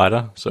one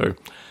slider. So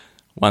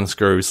one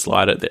screw,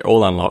 slide it, they're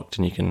all unlocked,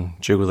 and you can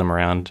jiggle them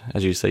around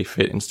as you see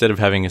fit, instead of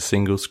having a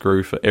single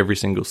screw for every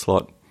single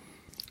slot,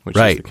 which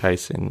is the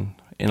case in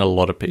a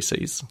lot of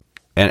PCs.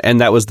 And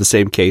that was the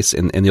same case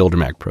in the older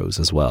Mac Pros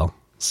as well.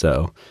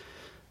 So,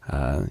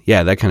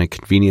 that kind of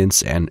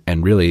convenience and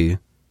really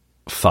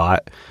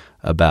thought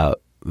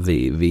about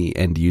the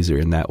end user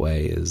in that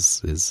way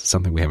is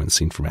something we haven't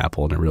seen from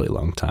Apple in a really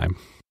long time.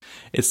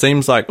 It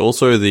seems like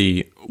also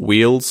the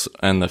wheels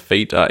and the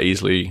feet are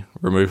easily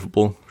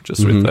removable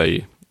just with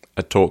a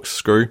Torx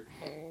screw.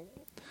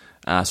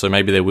 So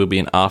maybe there will be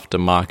an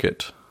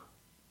aftermarket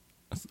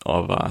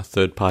of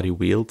third-party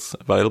wheels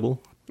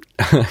available.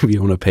 If you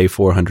want to pay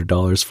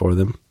 $400 for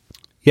them.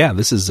 Yeah,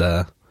 this is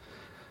a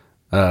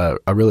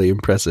really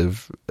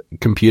impressive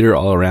computer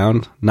all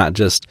around, not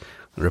just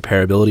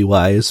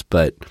repairability-wise,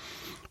 but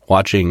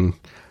watching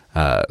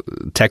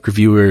tech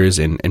reviewers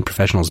and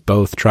professionals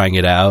both trying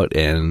it out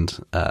and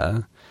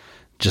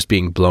just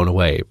being blown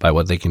away by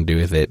what they can do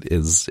with it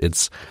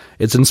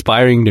it's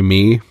inspiring to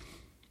me,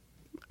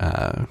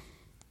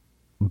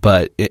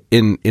 but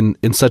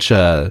in such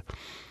a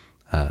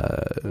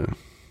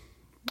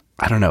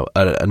I don't know,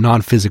 a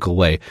non-physical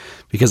way,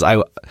 because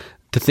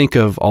to think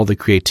of all the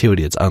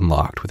creativity that's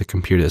unlocked with a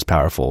computer that's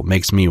powerful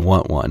makes me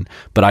want one.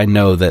 But I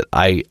know that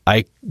I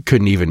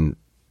couldn't even,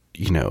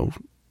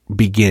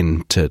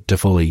 begin to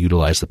fully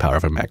utilize the power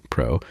of a Mac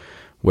Pro,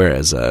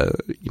 whereas a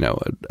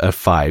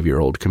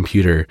 5-year-old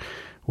computer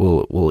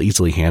will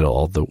easily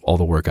handle all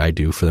the work I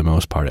do, for the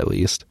most part, at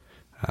least.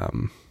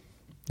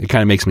 It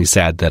kind of makes me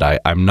sad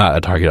that I'm not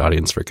a target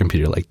audience for a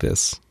computer like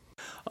this.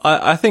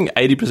 I think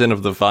 80%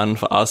 of the fun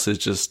for us is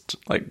just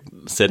like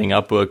setting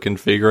up or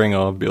configuring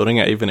or building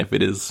it, even if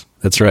it is.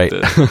 That's right.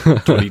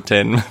 The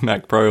 2010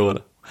 Mac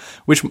Pro.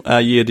 Which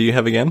year do you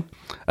have again?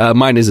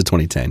 Mine is a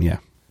 2010, yeah.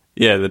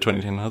 Yeah, the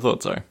 2010. I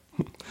thought so.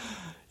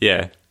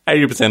 Yeah,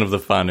 80% of the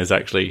fun is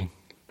actually,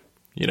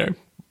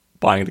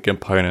 buying the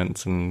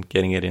components and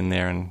getting it in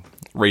there and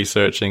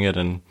researching it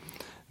and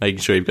making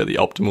sure you've got the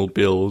optimal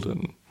build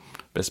and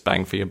best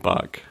bang for your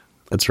buck.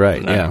 That's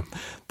right, yeah.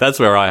 That's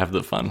where I have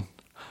the fun.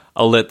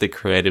 I'll let the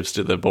creatives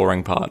do the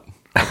boring part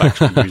of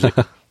actually using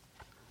it.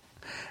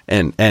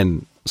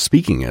 And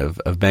speaking of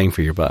bang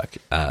for your buck,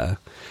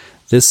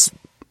 this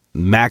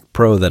Mac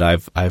Pro that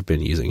I've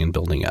been using and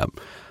building up,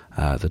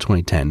 the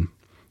 2010,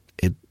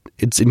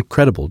 it's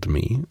incredible to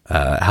me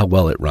how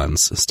well it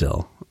runs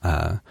still.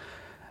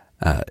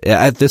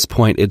 At this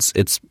point,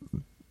 it's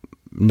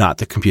not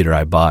the computer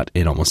I bought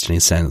in almost any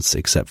sense,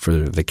 except for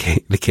the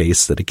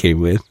case that it came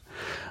with.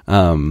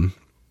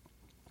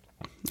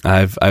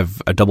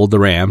 I've doubled the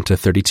RAM to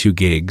 32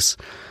 gigs.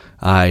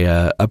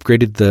 I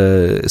upgraded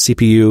the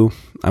CPU.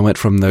 I went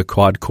from the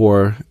quad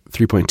core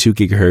 3.2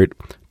 gigahertz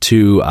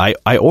to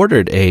I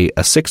ordered a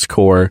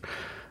 6-core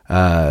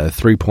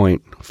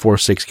 3.46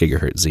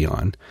 gigahertz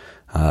Xeon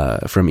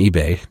from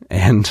eBay,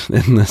 and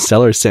then the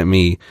seller sent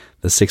me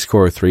the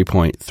 6-core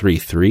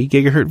 3.33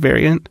 gigahertz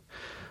variant,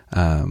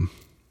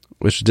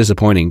 which is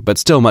disappointing, but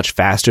still much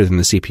faster than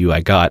the CPU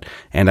I got,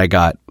 and I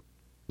got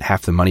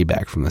half the money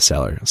back from the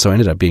seller. So it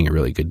ended up being a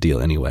really good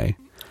deal anyway.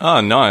 Oh,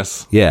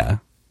 nice. Yeah.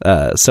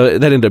 So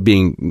that ended up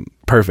being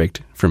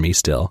perfect for me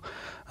still.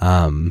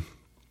 I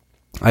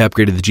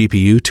upgraded the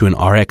GPU to an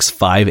RX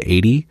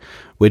 580,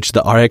 which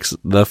the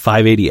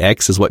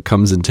 580X is what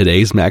comes in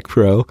today's Mac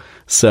Pro.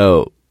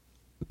 So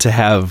to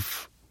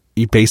have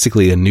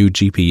basically a new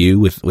GPU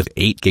with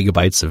 8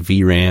 gigabytes of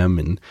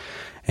VRAM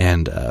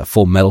and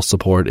full metal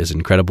support is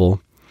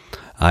incredible.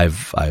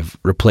 I've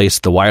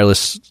replaced the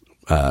wireless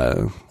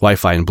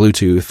Wi-Fi and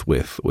Bluetooth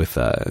with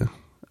a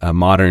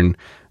modern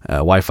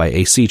Wi-Fi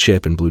AC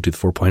chip and Bluetooth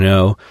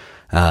 4.0,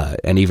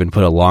 and even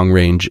put a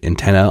long-range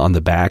antenna on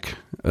the back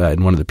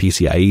in one of the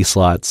PCIe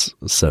slots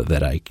so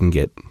that I can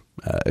get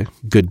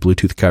good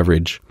Bluetooth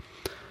coverage.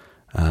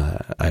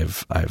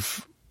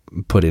 I've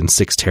put in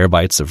 6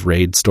 terabytes of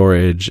RAID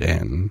storage,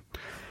 and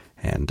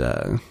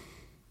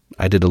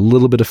I did a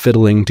little bit of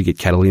fiddling to get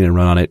Catalina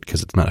run on it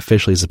because it's not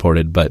officially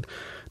supported, but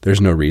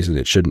there's no reason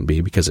it shouldn't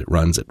be because it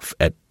runs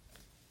at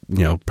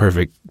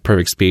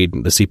perfect speed.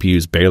 The CPU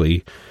is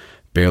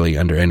barely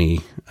under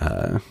any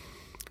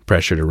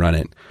pressure to run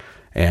it.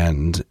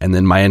 And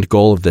then my end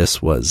goal of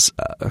this was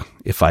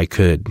if I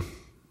could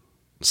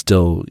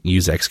still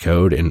use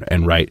Xcode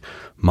and write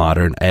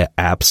modern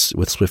apps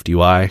with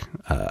SwiftUI,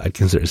 I'd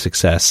consider it a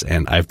success.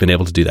 And I've been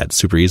able to do that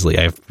super easily.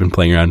 I've been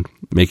playing around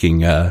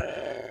making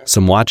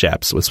some watch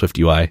apps with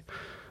SwiftUI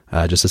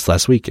just this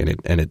last week,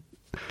 and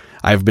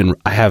I have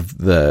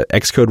the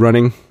Xcode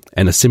running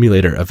and a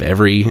simulator of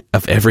every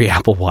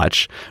Apple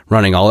Watch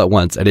running all at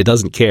once, and it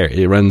doesn't care.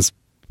 It runs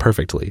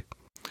perfectly.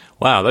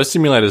 Wow, those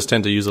simulators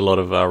tend to use a lot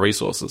of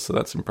resources, so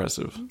that's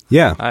impressive.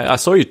 Yeah. I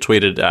saw you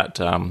tweeted at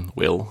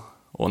Will,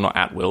 or not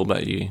at Will,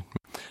 but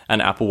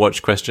an Apple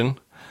Watch question.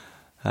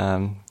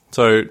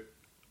 So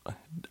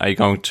are you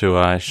going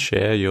to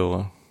share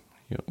your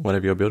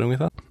whatever you're building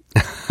with us?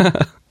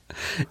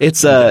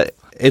 It's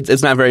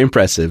not very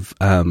impressive.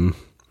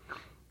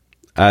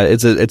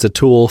 It's a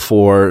tool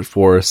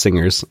for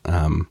singers.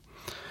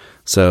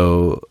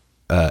 So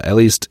at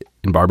least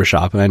in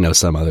barbershop, and I know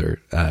some other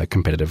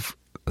competitive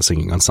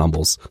singing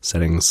ensembles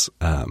settings,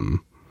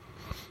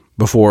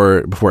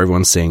 before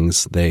everyone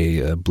sings,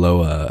 they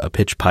blow a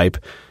pitch pipe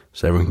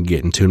so everyone can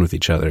get in tune with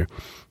each other.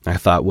 I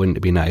thought, wouldn't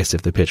it be nice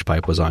if the pitch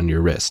pipe was on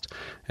your wrist?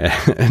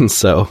 And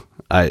so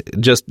I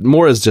just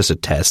more as just a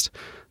test,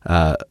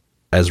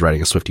 as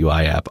writing a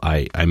SwiftUI app,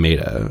 I made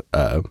an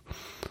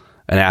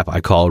app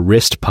I call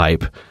Wrist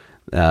Pipe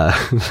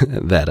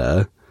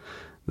that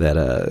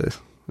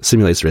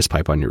simulates wrist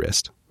pipe on your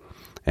wrist.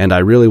 And I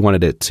really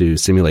wanted it to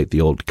simulate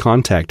the old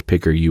contact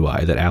picker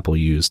UI that Apple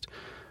used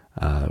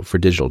for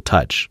digital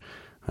touch,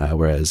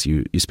 whereas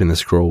you spin the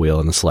scroll wheel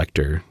and the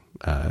selector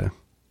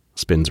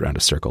spins around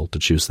a circle to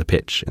choose the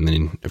pitch, and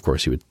then of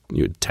course you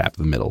would tap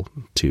the middle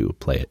to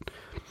play it.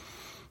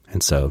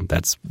 And so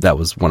that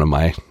was one of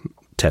my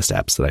test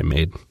apps that I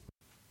made.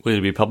 Will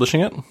you be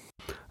publishing it?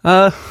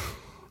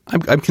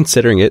 I'm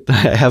considering it.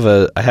 I have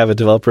a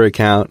developer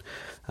account,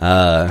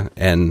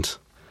 and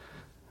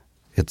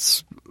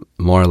it's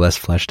more or less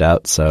fleshed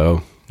out.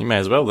 So you may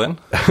as well then.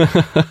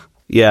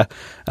 Yeah.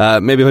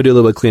 Maybe if I do a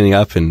little bit of cleaning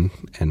up and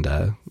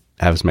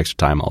have some extra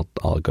time,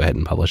 I'll go ahead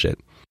and publish it.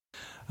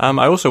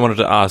 I also wanted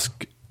to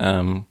ask,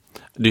 do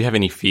you have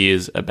any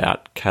fears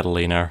about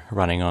Catalina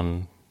running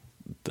on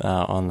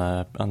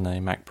the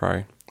Mac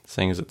Pro,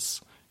 seeing as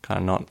it's kind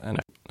of not an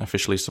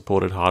officially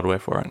supported hardware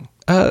for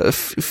it?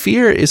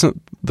 Fear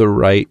isn't the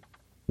right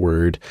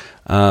word.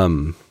 It's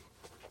going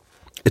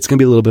to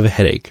be a little bit of a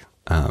headache.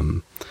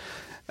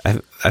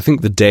 I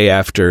think the day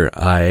after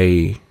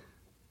I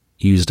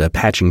used a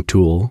patching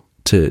tool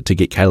to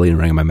get Catalina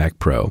running on my Mac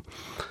Pro,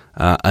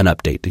 an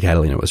update to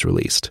Catalina was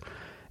released.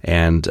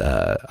 And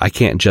I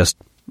can't just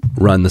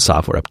run the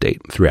software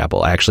update through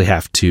Apple. I actually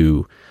have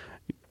to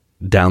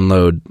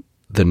download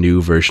the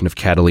new version of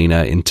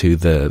Catalina into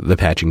the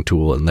patching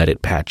tool and let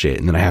it patch it.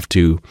 And then I have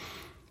to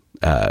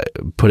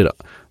put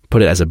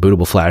it as a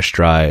bootable flash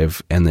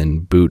drive and then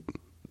boot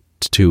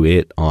to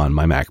it on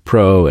my Mac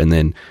Pro and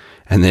then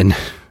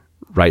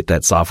write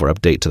that software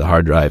update to the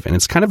hard drive. And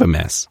it's kind of a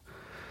mess.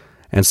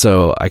 And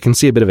so I can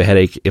see a bit of a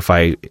headache if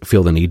I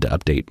feel the need to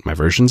update my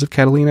versions of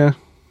Catalina,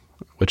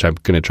 which I'm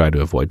going to try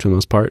to avoid for the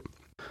most part.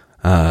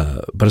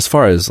 But as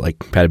far as like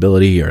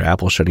compatibility or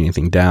Apple shutting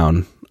anything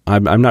down,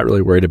 I'm not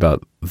really worried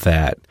about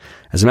that.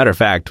 As a matter of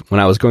fact, when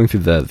I was going through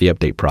the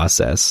update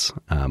process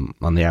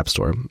on the App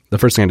Store, the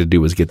first thing I had to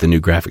do was get the new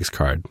graphics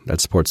card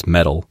that supports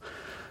Metal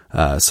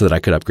so that I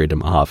could upgrade to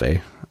Mojave,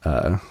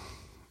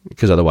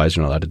 because otherwise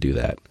you're not allowed to do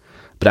that.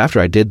 But after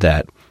I did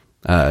that,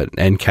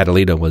 and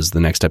Catalina was the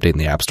next update in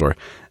the App Store,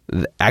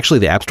 actually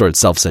the App Store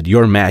itself said,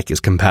 your Mac is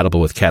compatible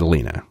with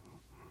Catalina.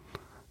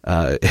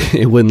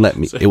 It wouldn't let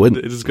me. So it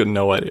wouldn't. It just got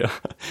no idea.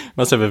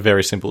 Must have a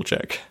very simple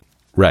check.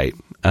 Right.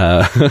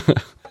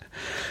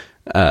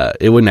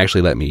 It wouldn't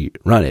actually let me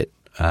run it,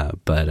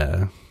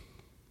 but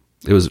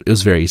it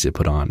was very easy to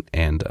put on,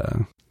 and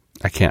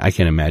I can't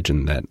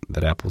imagine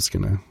that Apple's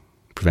gonna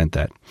prevent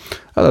that.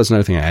 Oh, that was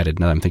another thing I added.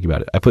 Now that I'm thinking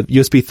about it, I put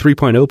USB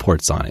 3.0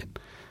 ports on it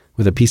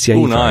with a PCIe.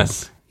 Oh, card.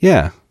 nice.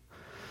 Yeah.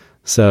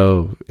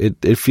 So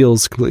it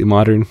feels completely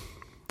modern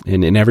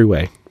in every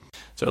way.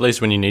 So at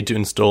least when you need to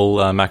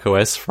install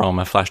macOS from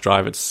a flash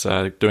drive, it's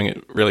doing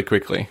it really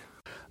quickly.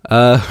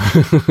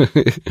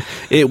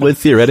 It would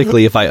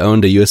theoretically if I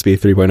owned a USB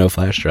 3.0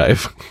 flash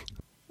drive.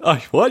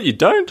 Oh, what? You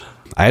don't?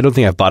 I don't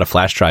think I've bought a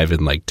flash drive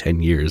in like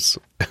 10 years.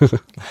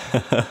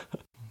 I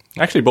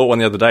actually bought one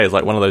the other day. It's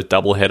like one of those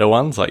double header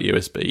ones, like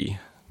USB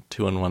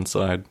 2 on one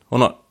side. Well,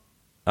 not,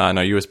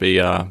 no, USB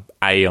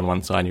A on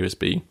one side,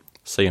 USB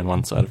C on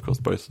one side. Of course,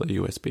 both are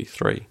USB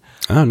 3.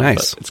 Oh,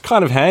 nice. But it's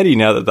kind of handy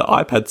now that the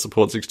iPad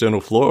supports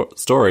external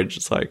storage.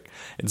 It's like,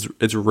 it's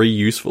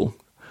reuseful.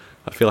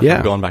 I feel like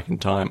I've gone back in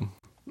time.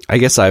 I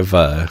guess I've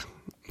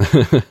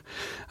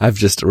I've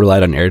just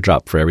relied on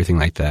AirDrop for everything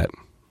like that.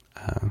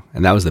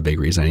 And that was the big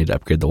reason I needed to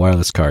upgrade the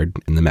wireless card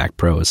in the Mac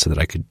Pro, so that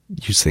I could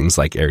use things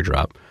like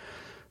AirDrop,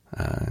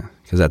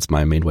 because that's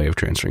my main way of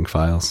transferring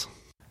files.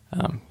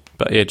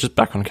 But yeah, just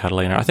back on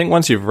Catalina. I think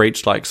once you've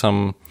reached like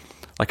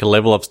a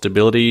level of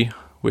stability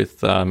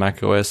with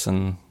Mac OS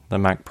and the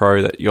Mac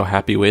Pro that you're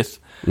happy with,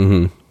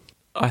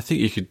 I think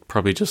you could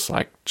probably just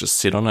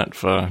sit on it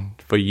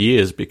for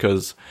years,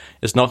 because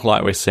it's not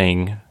like we're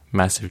seeing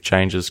massive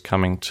changes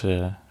coming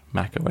to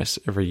Mac OS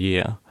every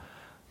year.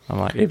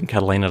 Even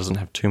Catalina doesn't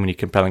have too many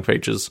compelling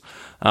features.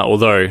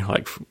 Although,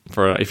 like,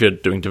 if you're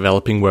doing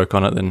developing work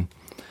on it, then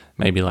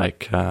maybe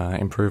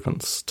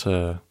improvements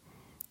to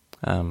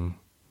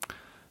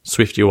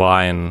Swift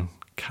UI and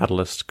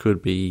Catalyst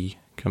could be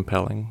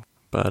compelling.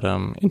 But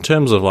in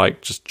terms of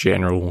just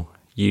general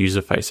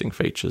user-facing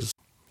features,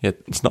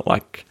 it's not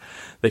like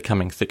they're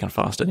coming thick and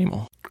fast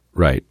anymore.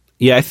 Right.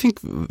 Yeah, I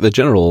think the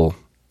general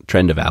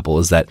trend of Apple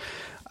is that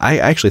I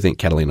actually think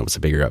Catalina was a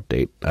bigger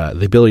update.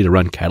 The ability to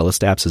run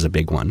Catalyst apps is a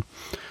big one.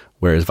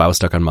 Whereas if I was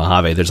stuck on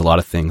Mojave, there's a lot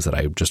of things that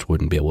I just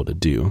wouldn't be able to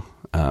do.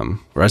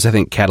 Whereas I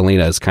think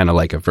Catalina is kind of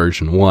like a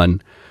version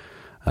 1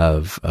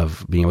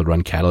 of being able to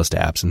run Catalyst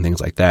apps and things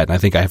like that. And I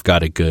think I've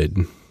got a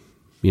good,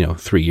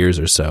 3 years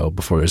or so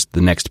before there's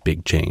the next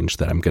big change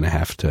that I'm going to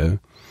have to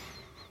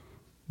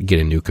get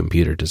a new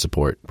computer to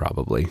support,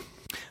 probably.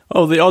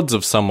 Oh, the odds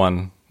of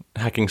someone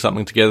hacking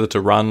something together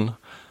to run,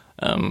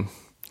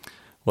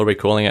 what are we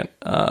calling it?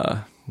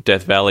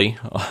 Death Valley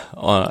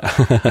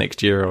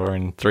next year or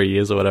in 3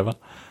 years or whatever,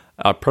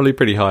 are probably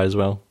pretty high as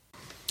well.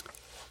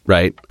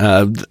 Right.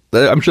 I'm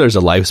sure there's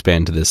a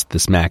lifespan to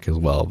this Mac as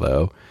well,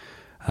 though.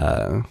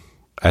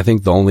 I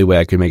think the only way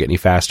I could make it any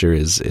faster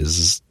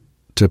is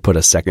to put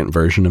a second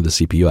version of the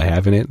CPU I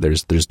have in it.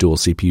 There's dual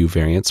CPU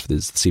variants for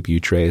this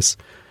CPU trace.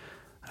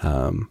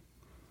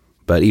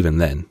 But even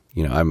then,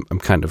 I'm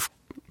kind of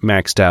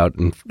maxed out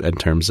in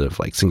terms of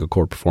single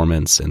core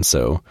performance, and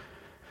so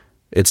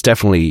it's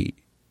definitely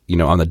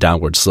on the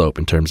downward slope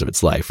in terms of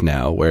its life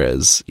now.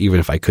 Whereas even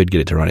if I could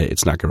get it to run it,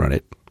 it's not going to run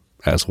it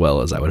as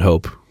well as I would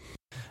hope.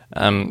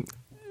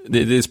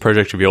 This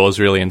project of yours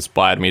really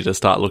inspired me to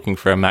start looking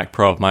for a Mac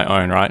Pro of my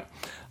own. Right.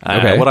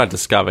 Okay. What I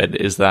discovered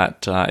is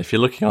that if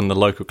you're looking on the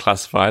local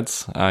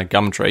classifieds,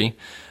 Gumtree,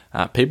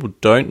 people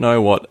don't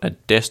know what a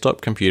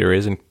desktop computer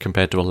is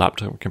compared to a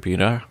laptop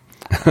computer.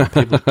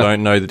 People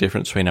don't know the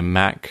difference between a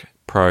Mac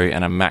Pro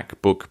and a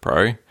MacBook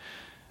Pro.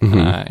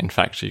 In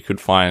fact, you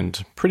could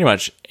find pretty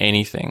much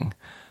anything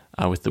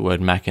with the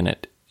word Mac in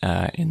it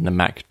in the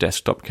Mac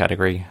desktop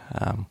category,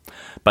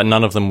 but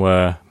none of them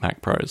were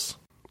Mac Pros.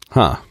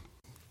 Huh.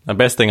 The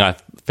best thing I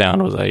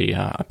found was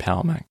a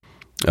Power Mac.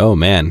 Oh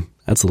man,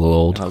 that's a little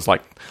old. It was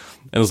like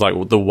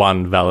the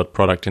one valid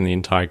product in the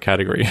entire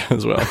category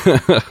as well.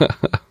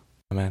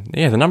 Man,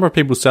 yeah, the number of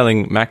people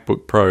selling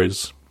MacBook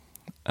Pros,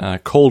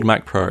 called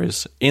Mac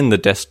Pros, in the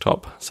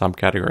desktop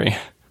subcategory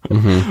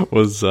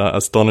was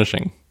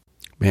astonishing.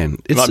 Man,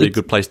 it might be a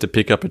good place to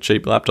pick up a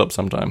cheap laptop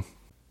sometime.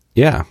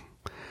 Yeah,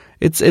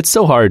 it's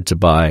so hard to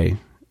buy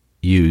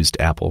used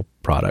Apple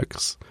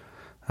products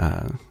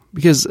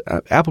because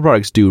Apple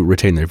products do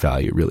retain their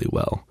value really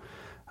well.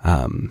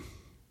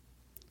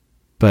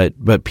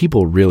 But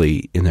people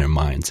really, in their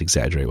minds,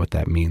 exaggerate what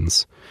that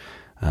means.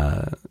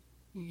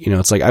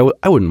 It's like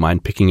I wouldn't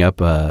mind picking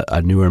up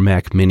a newer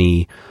Mac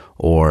Mini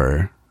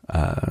or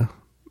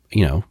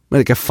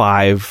like a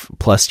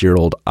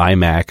 5-plus-year-old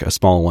iMac, a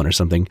small one or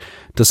something,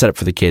 to set up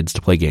for the kids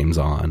to play games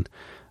on.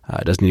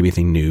 It doesn't need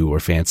anything new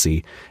or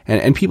fancy,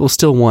 and people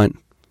still want,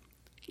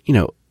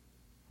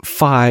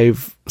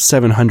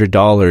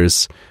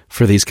 $500-$700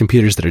 for these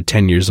computers that are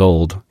 10 years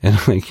old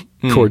and like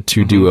Core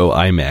 2 Duo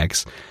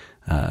iMacs.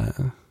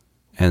 And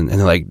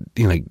they're like,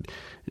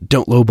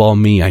 don't lowball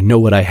me. I know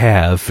what I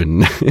have.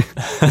 And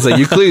it's like,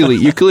 you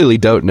clearly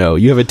don't know.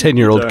 You have a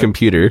 10-year-old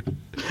computer.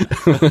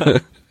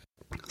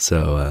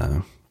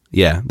 So,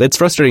 yeah, that's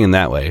frustrating in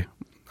that way.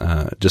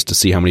 Just to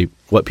see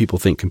what people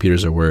think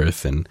computers are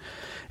worth, and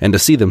to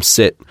see them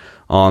sit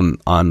on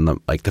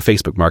the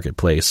Facebook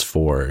Marketplace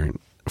for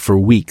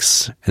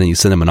weeks, and then you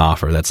send them an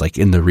offer that's like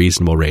in the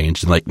reasonable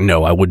range, and like,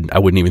 no, I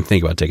wouldn't even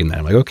think about taking that.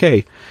 I'm like,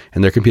 okay,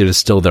 and their computer's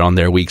still there on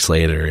there weeks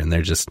later, and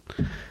they're just.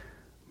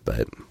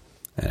 But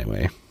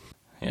anyway,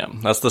 yeah,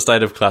 that's the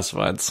state of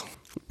classifieds.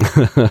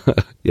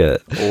 Yeah,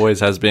 always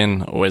has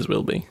been, always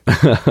will be.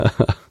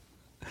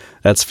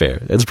 That's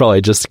fair. It's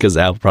probably just because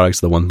Apple products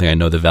are the one thing I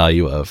know the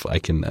value of. I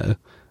can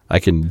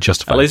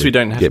justify. At least we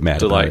don't have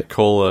to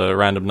call a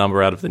random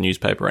number out of the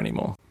newspaper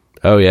anymore.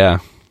 Oh yeah,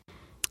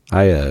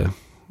 I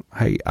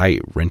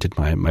rented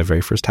my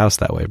very first house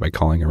that way by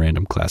calling a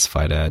random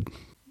classified ad.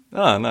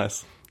 Oh,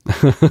 nice.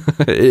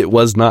 It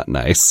was not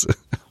nice.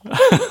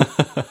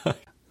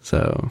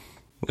 So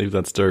leave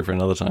that story for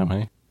another time,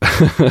 hey?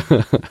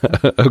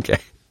 Okay.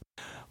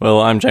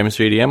 Well, I'm James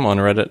VDM on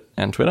Reddit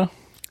and Twitter.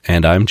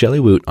 And I'm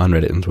Jellywoot on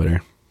Reddit and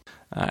Twitter.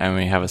 And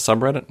we have a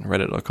subreddit,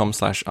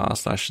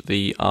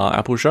 reddit.com/r/the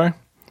Apple Show.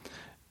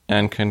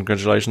 And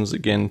congratulations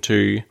again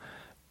to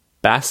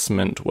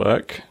Bassment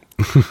Work.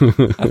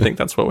 I think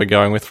that's what we're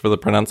going with for the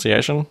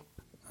pronunciation.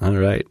 All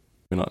right.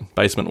 We're not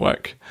Basement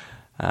Work.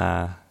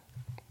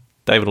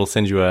 David will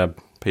send you a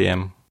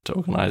PM to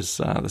organise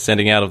the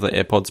sending out of the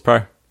AirPods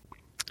Pro.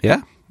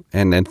 Yeah.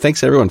 And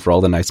thanks everyone for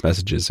all the nice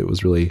messages. It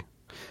was really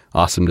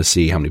awesome to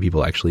see how many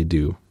people actually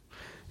do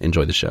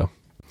enjoy the show.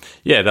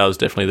 Yeah, that was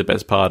definitely the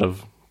best part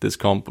of this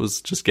comp,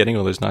 was just getting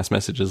all those nice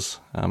messages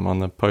on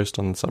the post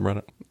on the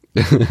subreddit.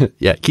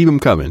 Yeah, keep them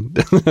coming.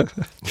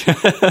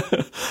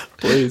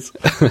 Please.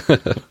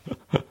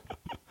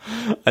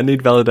 I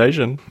need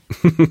validation.